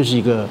身，它就是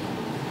一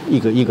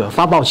个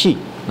发报器，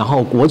然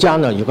后国家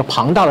呢有个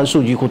庞大的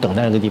数据库等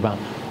在那个地方，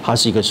它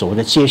是一个所谓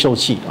的接收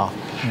器啊，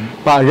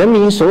把人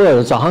民所有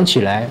的早上起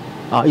来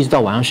一直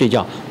到晚上睡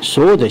觉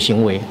所有的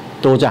行为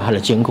都在他的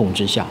监控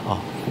之下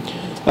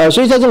啊，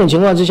所以在这种情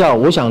况之下，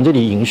我想这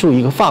里引述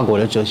一个法国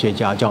的哲学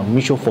家叫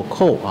Michel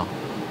Foucault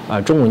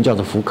中文叫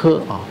做福柯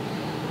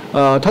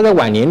他在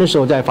晚年的时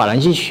候在法兰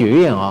西学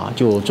院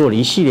就做了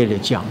一系列的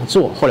讲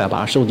座，后来把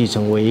它收集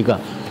成为一个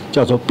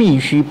叫做必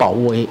须保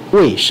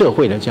卫社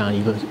会的这样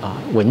一个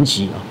文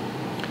集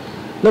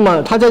那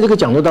么他在这个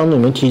讲座当中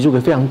里面提出一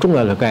个非常重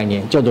要的概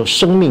念，叫做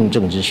生命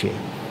政治学，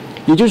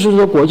也就是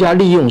说国家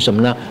利用什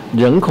么呢？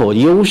人口的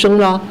优生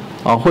啦。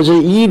或者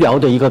是医疗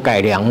的一个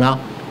改良啦，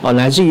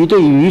乃至于对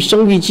于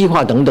生育计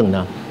划等等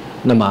呢，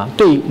那么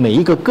对每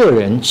一个个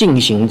人进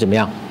行怎么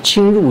样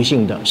侵入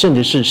性的，甚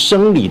至是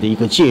生理的一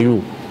个介入，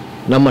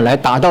那么来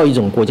达到一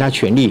种国家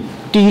权力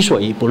滴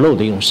水不漏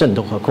的一种渗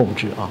透和控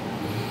制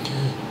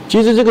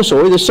其实这个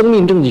所谓的生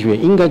命政治学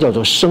应该叫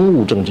做生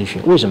物政治学，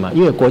为什么？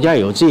因为国家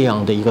有这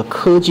样的一个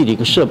科技的一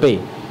个设备，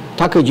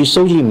它可以去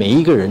收集每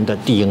一个人的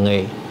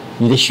DNA，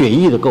 你的血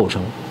液的构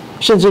成。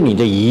甚至你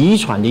的遗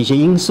传的一些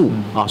因素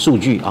数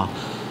据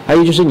还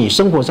有就是你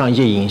生活上一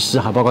些隐私，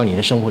还包括你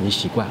的生活的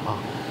习惯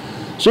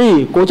所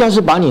以国家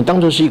是把你当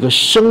作是一个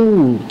生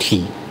物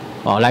体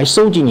来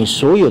收集你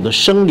所有的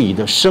生理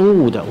的、生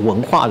物的、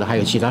文化的，还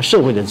有其他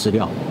社会的资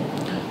料，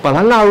把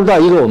它纳入到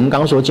一个我们刚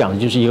刚所讲的，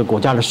就是一个国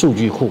家的数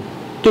据库，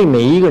对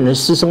每一个人的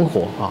私生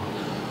活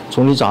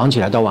从你早上起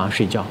来到晚上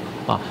睡觉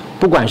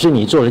不管是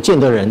你做了见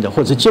得人的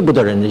或者见不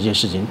得人的这些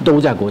事情，都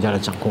在国家的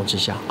掌控之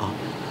下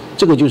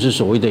这个就是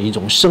所谓的一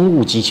种生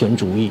物极权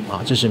主义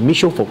这是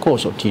Michel Foucault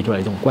所提出来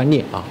的一种观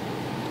念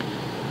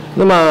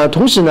那么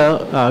同时呢，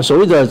所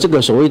谓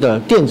的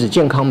电子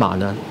健康码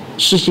呢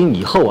实行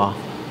以后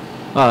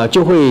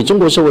中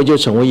国社会就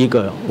成为一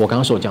个我刚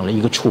刚所讲的一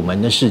个楚门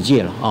的世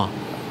界了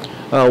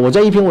我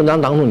在一篇文章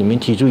当中里面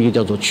提出一个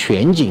叫做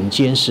全景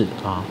监视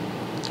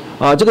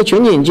这个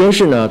全景监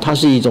视呢，它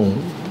是一种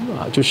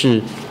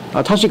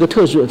它是一个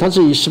特殊，它是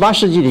18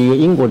世纪的一个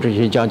英国哲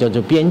学家叫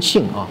做边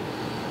沁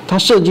他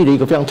设计了一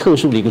个非常特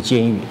殊的一个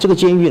监狱。这个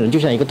监狱呢，就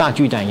像一个大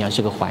巨蛋一样，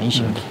是个环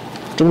形的，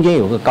中间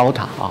有个高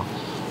塔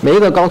每一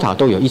个高塔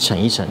都有一层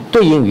一层，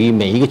对应于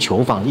每一个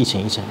囚房一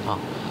层一层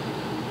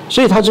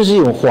所以它这是一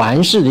种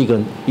环式的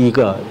一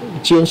个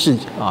监视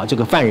这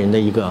个犯人的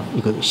一个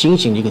新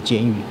型的一个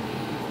监狱。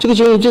这个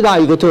监狱最大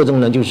的一个特征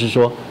呢，就是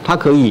说它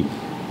可以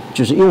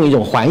就是用一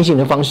种环形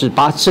的方式，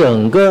把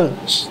整个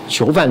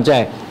囚犯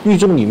在狱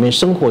中里面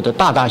生活的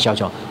大大小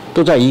小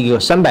都在一个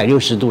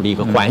360度的一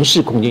个环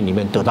视空间里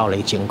面得到了一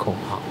个监控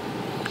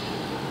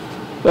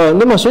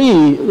那么所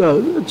以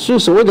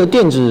所谓的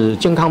电子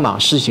健康码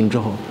施行之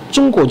后，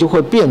中国就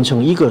会变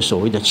成一个所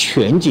谓的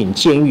全景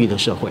监狱的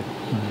社会，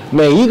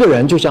每一个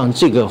人就像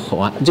这个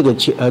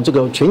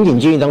全景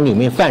监狱当中里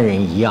面犯人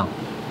一样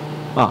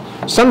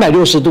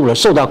360度的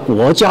受到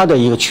国家的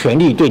一个权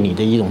力对你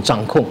的一种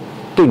掌控，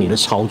对你的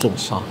操纵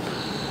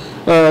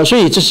所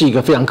以这是一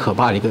个非常可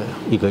怕的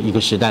一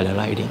个时代的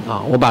来临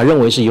我把它认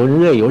为是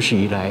人类有史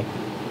以来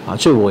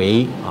最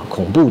为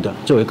恐怖的、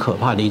最为可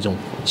怕的一种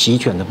集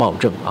权的暴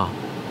政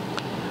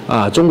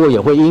中国也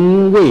会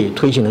因为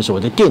推行了所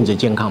谓的电子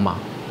健康码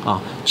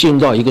进入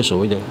到一个所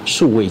谓的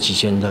数位极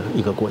权的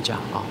一个国家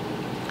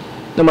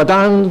那么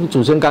当然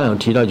主持人刚刚有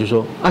提到，就是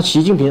说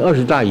习近平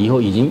20大以后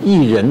已经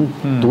一人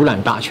独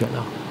揽大权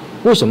了，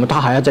为什么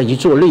他还要再去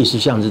做类似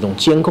像这种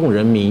监控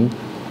人民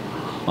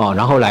然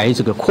后来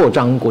这个扩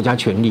张国家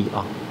权力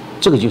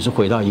这个就是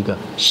回到一个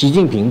习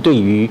近平对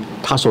于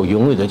他所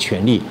拥有的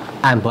权力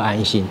安不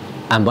安心、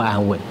安不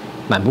安稳、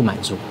满不满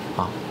足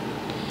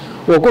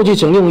我过去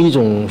曾用一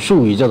种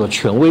术语叫做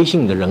权威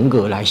性的人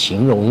格来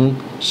形容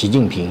习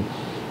近平，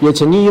也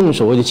曾经用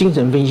所谓的精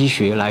神分析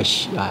学来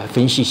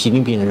分析习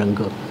近平的人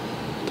格。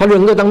他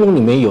人格当中里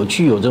面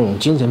具有这种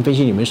精神分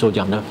析里面所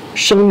讲的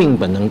生命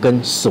本能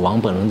跟死亡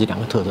本能这两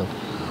个特征，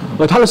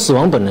而他的死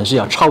亡本能是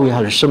要超越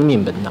他的生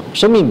命本能，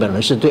生命本能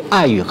是对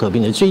爱与和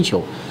平的追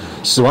求，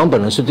死亡本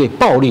能是对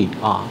暴力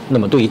那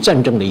么对于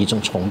战争的一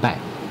种崇拜。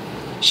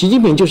习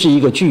近平就是一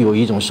个具有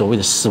一种所谓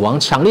的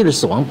强烈的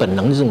死亡本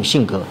能的这种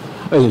性格，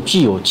而且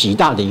具有极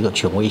大的一个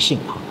权威性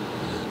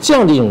这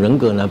样的一种人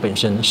格呢，本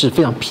身是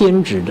非常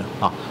偏执的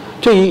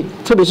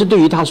特别是对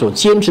于他所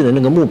坚持的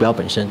那个目标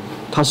本身，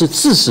他是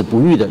至死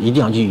不渝的，一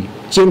定要去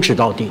坚持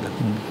到底的。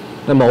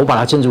那么我把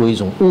它称之为一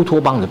种乌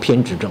托邦的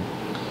偏执症。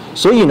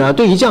所以呢，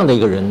对于这样的一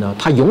个人呢，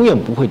他永远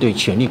不会对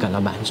权力感到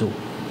满足，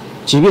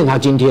即便他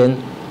今天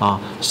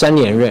3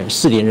连任、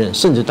4连任，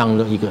甚至当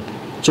了一个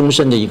终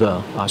身的一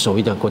个所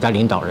谓的国家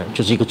领导人，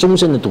就是一个终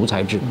身的独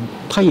裁制，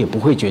他也不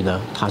会觉得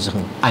他是很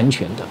安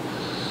全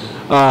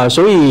的。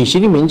所以习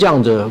近平这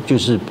样的就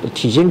是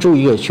体现出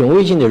一个权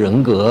威性的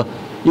人格，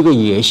一个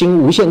野心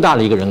无限大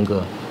的一个人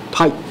格，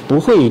他不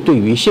会对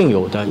于现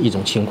有的一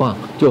种情况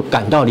就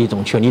感到了一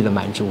种权力的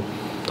满足，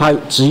他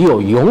只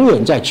有永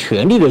远在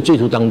权力的追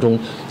逐当中，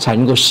才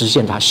能够实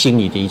现他心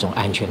里的一种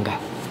安全感。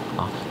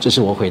这是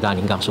我回答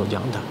您刚所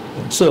讲的。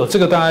是这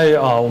个大概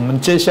我们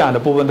接下来的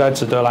部分大概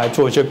值得来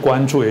做一些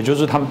关注，也就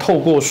是他们透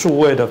过数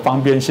位的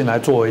方便性来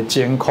作为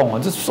监控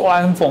这说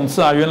来很讽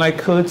刺原来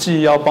科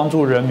技要帮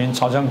助人民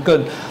朝向更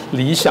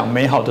理想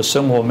美好的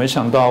生活，没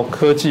想到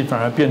科技反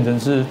而变成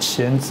是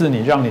钳制你，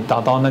让你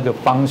达到那个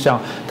方向。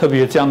特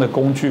别这样的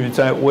工具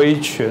在威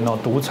权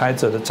独裁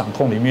者的掌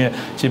控里面，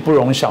其实不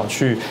容小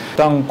觑。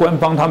当官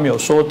方他们有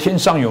说天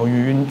上有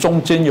云，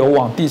中间有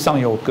网，地上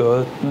有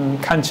阁，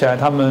看起来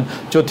他们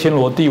就天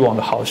罗地网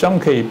的，好像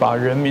可以把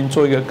人民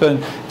做一个更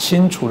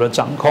清楚的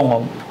掌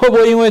控会不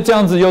会因为这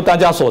样子又大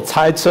家所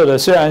猜测的，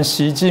虽然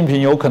习近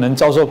平有可能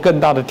遭受更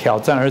大的挑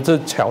战，而这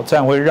挑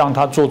战会让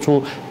他做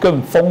出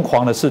更疯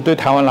狂的事，对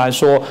台湾来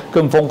说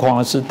更疯狂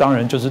的事当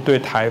然就是对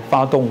台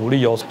发动武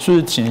力是不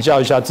是请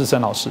教一下资深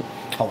老师？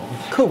好，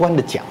客观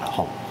的讲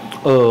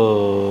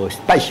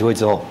拜习会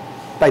之后，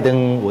拜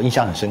登我印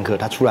象很深刻，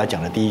他出来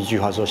讲的第一句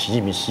话说习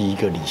近平是一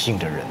个理性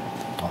的人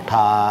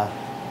他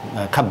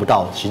看不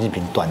到习近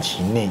平短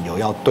期内有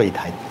要对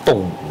台动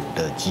武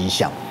的迹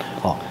象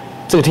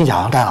这个听起来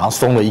好像大家好像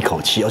松了一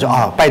口气，我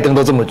说拜登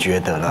都这么觉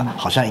得了，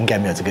好像应该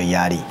没有这个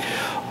压力。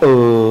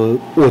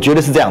我觉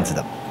得是这样子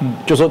的，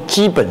就说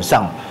基本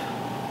上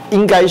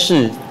应该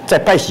是在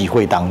拜习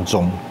会当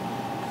中，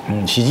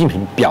习近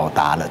平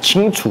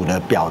清楚的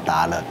表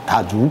达了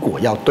他如果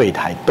要对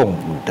台动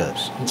武的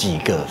几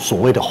个所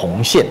谓的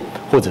红线，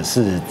或者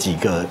是几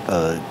个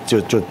就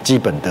基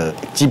本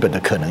的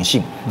可能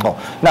性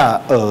那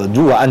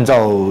如果按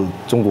照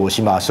中国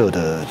新华社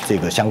的这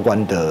个相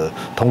关的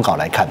通稿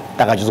来看，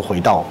大概就是回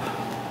到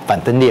反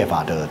登列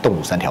法的动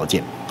武3条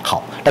件。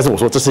好，但是我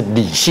说这是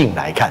理性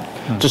来看，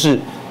就是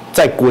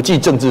在国际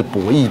政治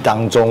博弈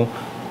当中，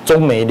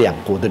中美两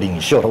国的领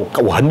袖，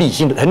我很理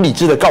性的、很理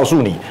智的告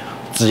诉你，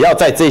只要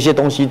在这些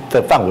东西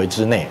的范围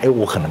之内，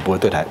我可能不会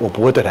对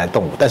台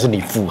动武，但是你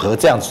符合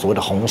这样所谓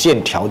的红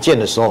线条件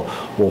的时候，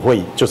我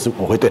会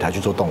对台去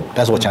做动武。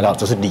但是我强调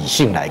这是理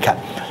性来看，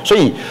所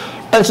以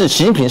但是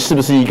习近平是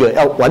不是一个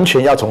完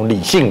全要从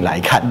理性来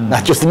看，那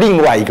就是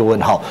另外一个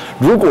问号。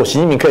如果习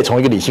近平可以从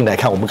一个理性来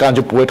看，我们刚刚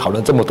就不会讨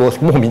论这么多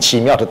莫名其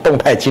妙的动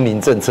态清零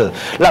政策，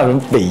让人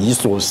匪夷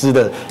所思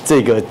的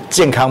这个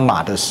健康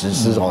码的实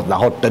施然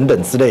后等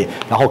等之类，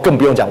然后更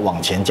不用讲往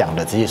前讲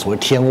的这些所谓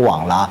天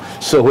网啦、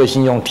社会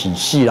信用体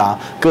系啦、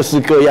各式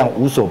各样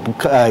无所不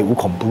无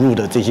孔不入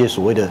的这些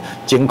所谓的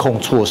监控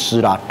措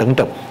施啦等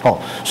等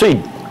所以。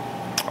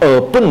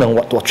不能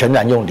全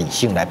然用理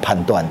性来判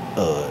断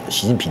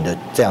习近平的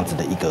这样子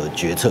的一个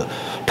决策，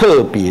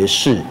特别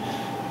是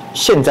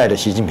现在的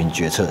习近平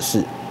决策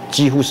是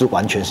几乎是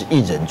完全是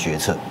一人决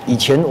策。以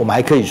前我们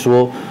还可以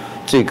说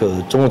这个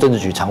中共政治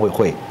局常委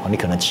会你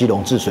可能7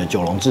龙治水、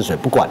9龙治水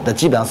不管，但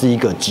基本上是一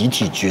个集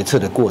体决策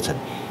的过程。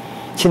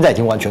现在已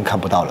经完全看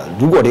不到了。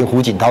如果连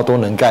胡锦涛都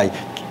能在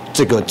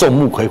这个众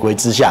目睽睽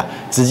之下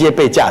直接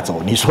被架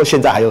走，你说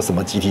现在还有什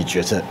么集体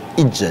决策？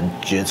一人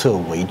决策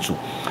为主。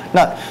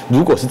那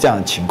如果是这样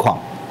的情况，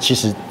其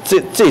实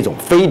这种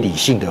非理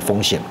性的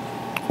风险，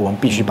我们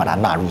必须把它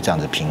纳入这样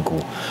的评估。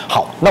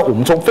好，那我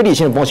们从非理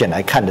性的风险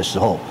来看的时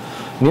候，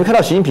你会看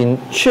到习近平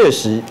确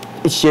实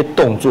一些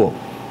动作，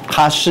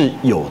他是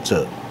有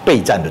着备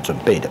战的准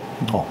备的。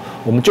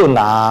我们就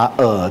拿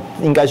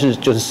应该是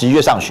就是11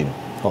月上旬。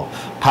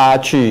他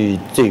去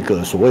这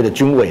个所谓的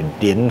军委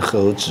联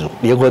合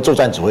作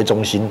战指挥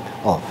中心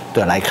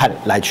的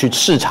来去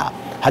视察，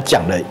他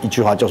讲了一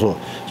句话叫做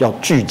要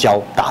聚焦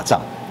打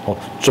仗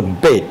准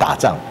备打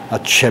仗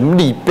全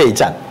力备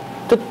战，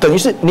就等于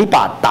是你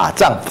把打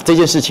仗这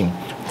件事情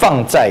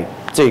放在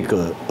这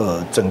个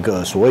整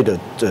个所谓的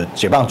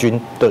解放军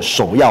的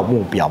首要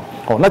目标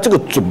那这个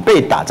准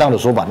备打仗的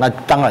说法，那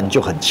当然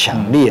就很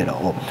强烈了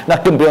那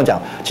更不用讲，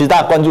其实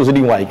大家关注是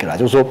另外一个啦，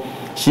就是说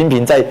习近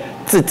平在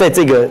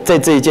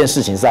这一件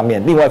事情上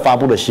面，另外发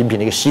布了习近平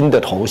的一个新的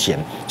头衔，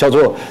叫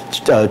做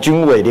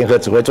军委联合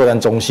指挥作战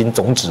中心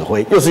总指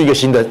挥，又是一个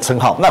新的称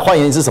号。那换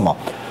言之是什么？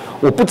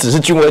我不只是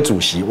军委主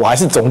席，我还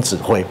是总指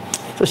挥。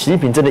这习近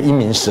平真的英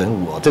明神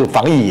武这个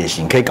防疫也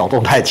行，可以搞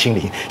动态清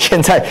零。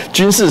现在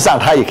军事上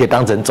他也可以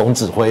当成总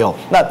指挥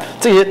那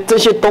这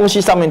些东西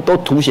上面都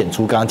凸显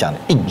出刚刚讲的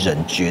一人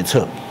决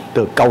策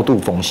的高度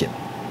风险。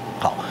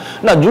好，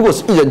那如果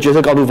是一人决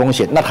策高度风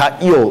险，那他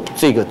又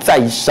这个再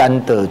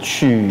三的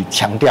去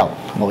强调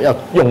要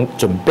用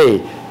准备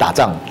打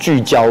仗、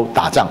聚焦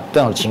打仗这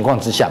样的情况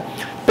之下，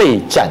备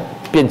战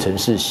变成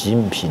是习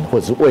近平或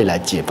者是未来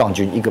解放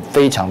军一个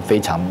非常非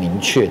常明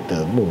确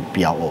的目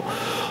标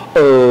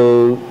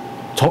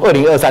从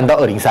2023到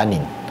2030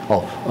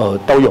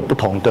都有不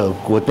同的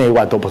国内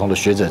外都不同的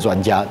学者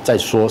专家在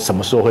说什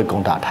么时候会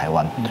攻打台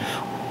湾。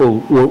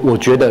我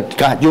觉得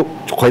刚才又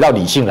回到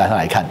理性来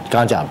看，刚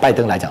刚讲拜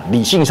登来讲，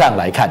理性上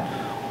来看，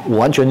我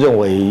完全认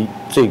为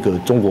这个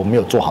中国没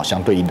有做好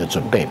相对应的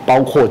准备，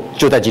包括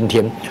就在今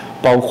天，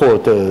包括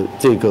的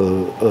这个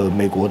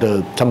美国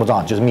的参谋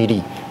长就是密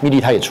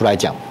利他也出来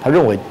讲，他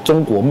认为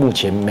中国目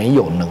前没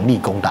有能力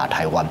攻打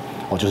台湾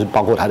就是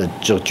包括他的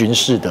就军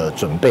事的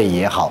准备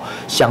也好，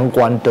相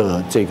关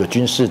的这个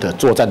军事的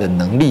作战的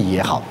能力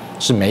也好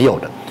是没有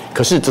的。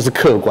可是这是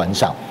客观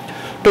上。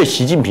对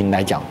习近平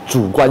来讲，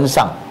主观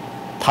上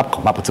他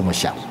恐怕不这么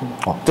想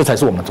这才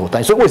是我们所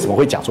担心。所以为什么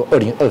会讲说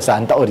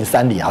2023到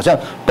2030好像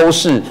都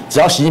是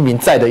只要习近平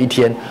在的一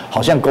天，好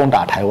像攻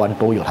打台湾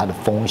都有它的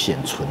风险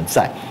存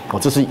在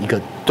这是一个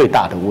最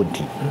大的问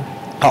题。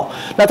好，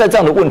那在这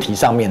样的问题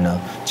上面呢，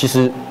其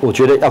实我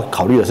觉得要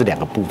考虑的是2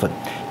个部分，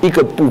一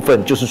个部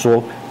分就是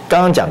说刚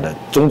刚讲的，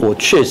中国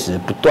确实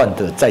不断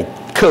的在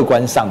客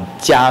观上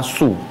加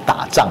速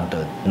打仗的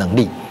能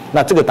力，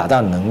那这个打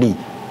仗的能力。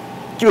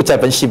又再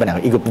分细分2个，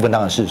一个部分当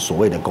然是所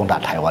谓的攻打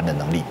台湾的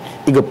能力，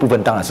一个部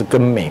分当然是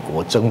跟美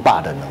国争霸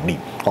的能力。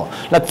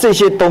那这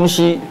些东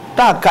西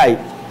大概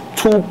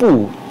初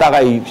步大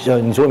概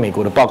你说美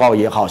国的报告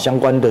也好，相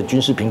关的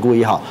军事评估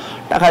也好，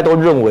大概都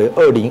认为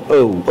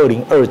2025、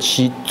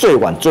2027最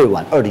晚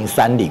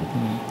2030，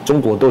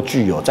中国都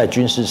具有在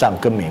军事上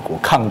跟美国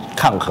抗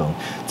衡，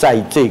在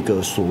这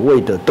个所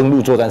谓的登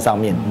陆作战上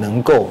面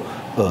能够。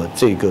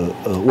这个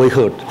威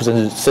吓，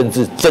甚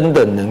至真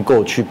的能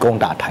够去攻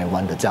打台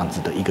湾的这样子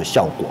的一个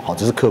效果，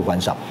这是客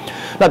观上。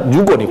那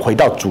如果你回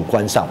到主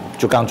观上，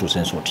就刚刚主持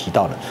人所提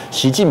到的，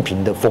习近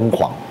平的疯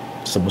狂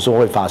什么时候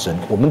会发生？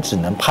我们只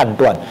能判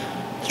断，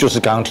就是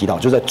刚刚提到，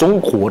就在中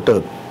国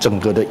的整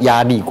个的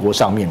压力锅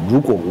上面，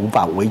如果无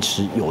法维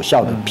持有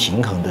效的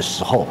平衡的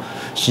时候，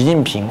习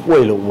近平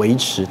为了维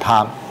持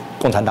他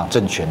共产党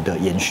政权的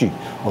延续，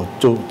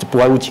就不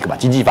外乎几个吧，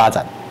经济发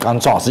展。刚刚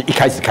赵老师一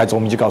开始开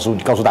宗明就告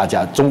诉大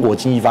家，中国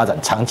经济发展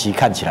长期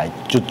看起来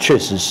就确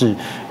实是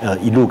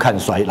一路看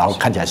衰，然后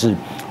看起来是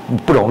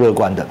不容乐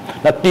观的。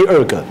那第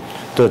2个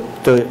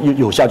的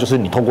有效就是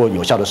你通过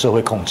有效的社会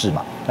控制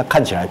嘛，那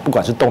看起来不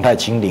管是动态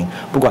清零，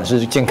不管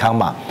是健康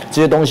码这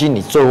些东西，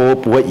你最后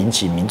不会引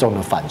起民众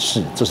的反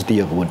噬，这是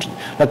第2个问题。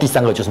那第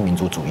3个就是民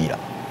族主义了。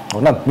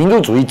那民族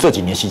主义这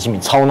几年习近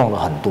平操弄了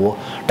很多，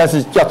但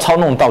是要操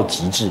弄到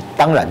极致，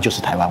当然就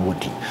是台湾问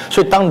题。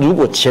所以如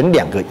果前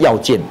2个要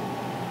件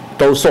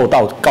都受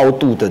到高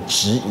度的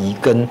质疑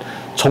跟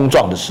冲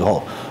撞的时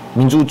候，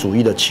民族主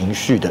义的情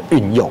绪的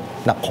运用，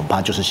那恐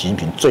怕就是习近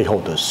平最后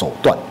的手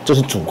段。就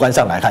是主观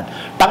上来看，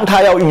当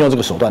他要运用这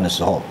个手段的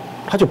时候，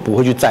他就不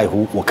会去在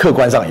乎我客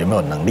观上有没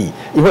有能力，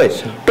因为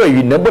对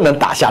于能不能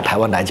打下台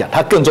湾来讲，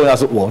他更重要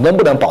是我能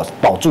不能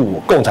保住我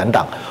共产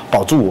党，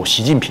保住我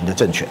习近平的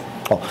政权。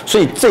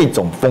所以这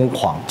种疯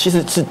狂其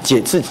实是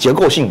结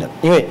构性的，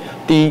因为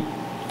第一，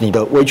你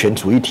的威权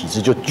主义体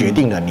制就决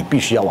定了你必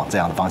须要往这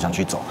样的方向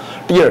去走。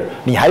第二，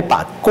你还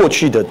把过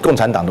去的共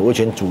产党的威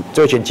权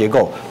结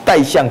构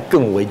带向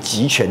更为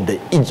集权的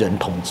一人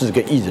统治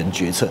跟一人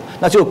决策，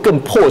那就更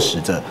迫使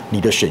着你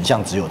的选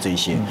项只有这一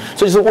些。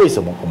这就是为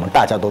什么我们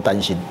大家都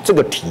担心这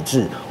个体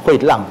制会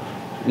让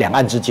两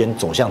岸之间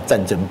走向战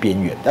争边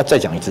缘。要再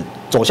讲一次，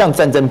走向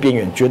战争边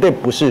缘绝对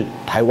不是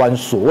台湾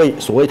所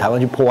谓台湾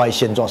去破坏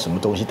现状什么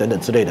东西等等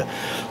之类的。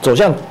走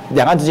向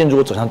两岸之间如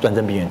果走向战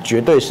争边缘，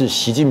绝对是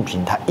习近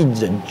平他一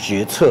人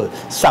决策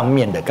上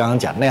面的刚刚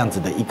讲那样子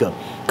的一个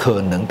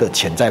可能的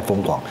潜在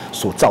疯狂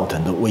所造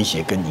成的威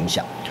胁跟影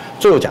响。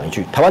最后讲一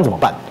句，台湾怎么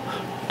办？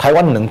台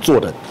湾能做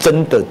的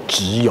真的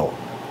只有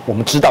我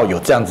们知道有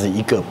这样子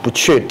一个不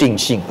确定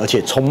性，而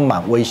且充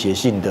满威胁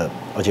性的，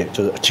而且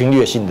就是侵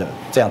略性的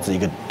这样子一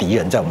个敌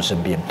人在我们身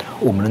边，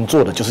我们能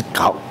做的就是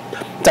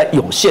在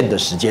有限的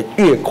时间，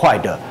越快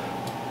的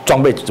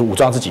武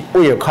装自己，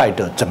越快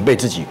的准备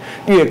自己，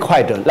越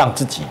快的让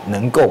自己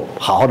能够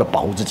好好的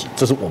保护自己，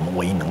这是我们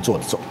唯一能做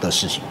的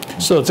事情。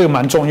是，这个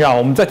蛮重要。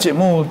我们在节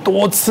目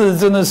多次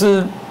真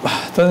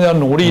的要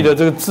努力的。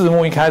这个字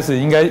幕一开始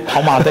应该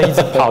跑马灯一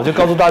直跑，就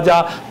告诉大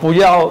家不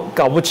要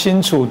搞不清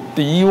楚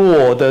敌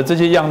我的这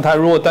些样态。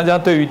如果大家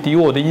对于敌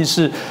我的意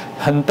识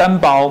很单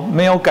薄，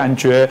没有感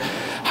觉，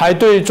还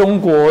对中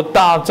国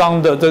大张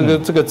的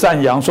这个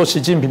赞扬，说习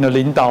近平的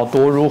领导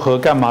多如何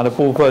干嘛的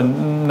部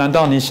分，难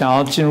道你想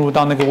要进入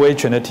到那个威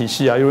权的体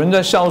系啊？有人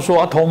在笑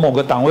说投某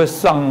个党会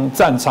上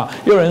战场，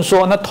又有人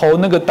说那投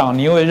那个党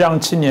你会让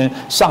青年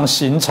上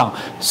刑场，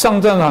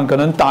上战场可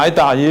能打一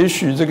打，也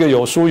许这个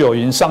有输有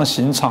赢，上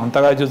刑场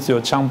大概就只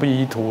有枪毙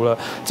一途了。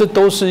这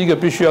都是一个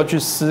必须要去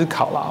思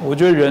考啦。我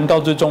觉得人到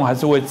最终还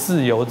是为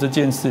自由这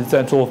件事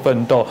在做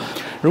奋斗。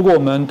如果我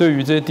们对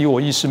于这些敌我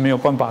意识没有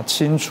办法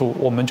清楚，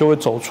我们就会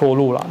走错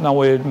路了。那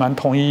我也蛮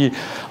同意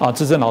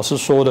志正老师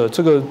说的，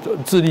这个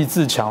自立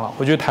自强了。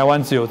我觉得台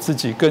湾只有自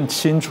己更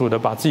清楚的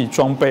把自己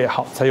装备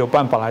好，才有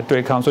办法来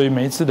对抗。所以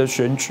每一次的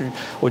选举，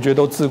我觉得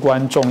都至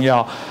关重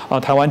要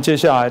台湾接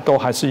下来都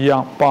还是一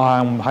样，包含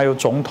我们还有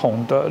总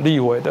统的、立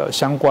委的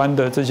相关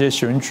的这些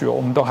选举，我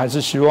们都还是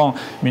希望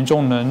民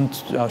众能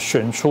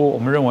选出我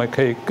们认为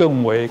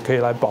更为可以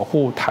来保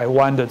护台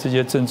湾的这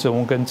些政治人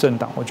物跟政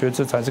党。我觉得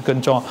这才是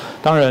更重要。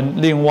当然，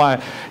另外，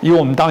因为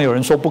我们当然有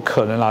人说不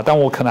可能啦，但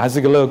我可能还是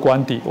一个乐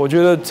观底。我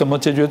觉得怎么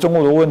解决中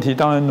国的问题，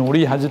当然努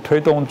力还是推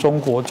动中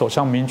国走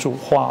向民主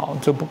化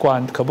这不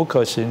管可不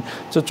可行，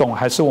这种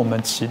还是我们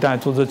期待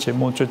做这节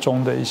目最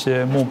终的一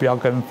些目标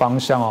跟方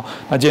向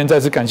那今天再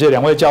次感谢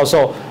两位教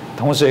授，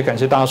同时也感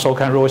谢大家收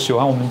看。如果喜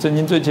欢我们震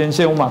惊最前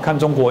线无马看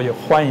中国，也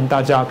欢迎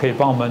大家可以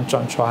帮我们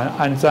转传、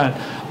按赞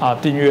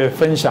订阅、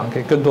分享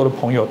给更多的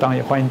朋友。当然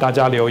也欢迎大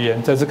家留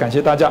言。再次感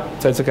谢大家，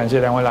再次感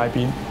谢两位来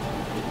宾。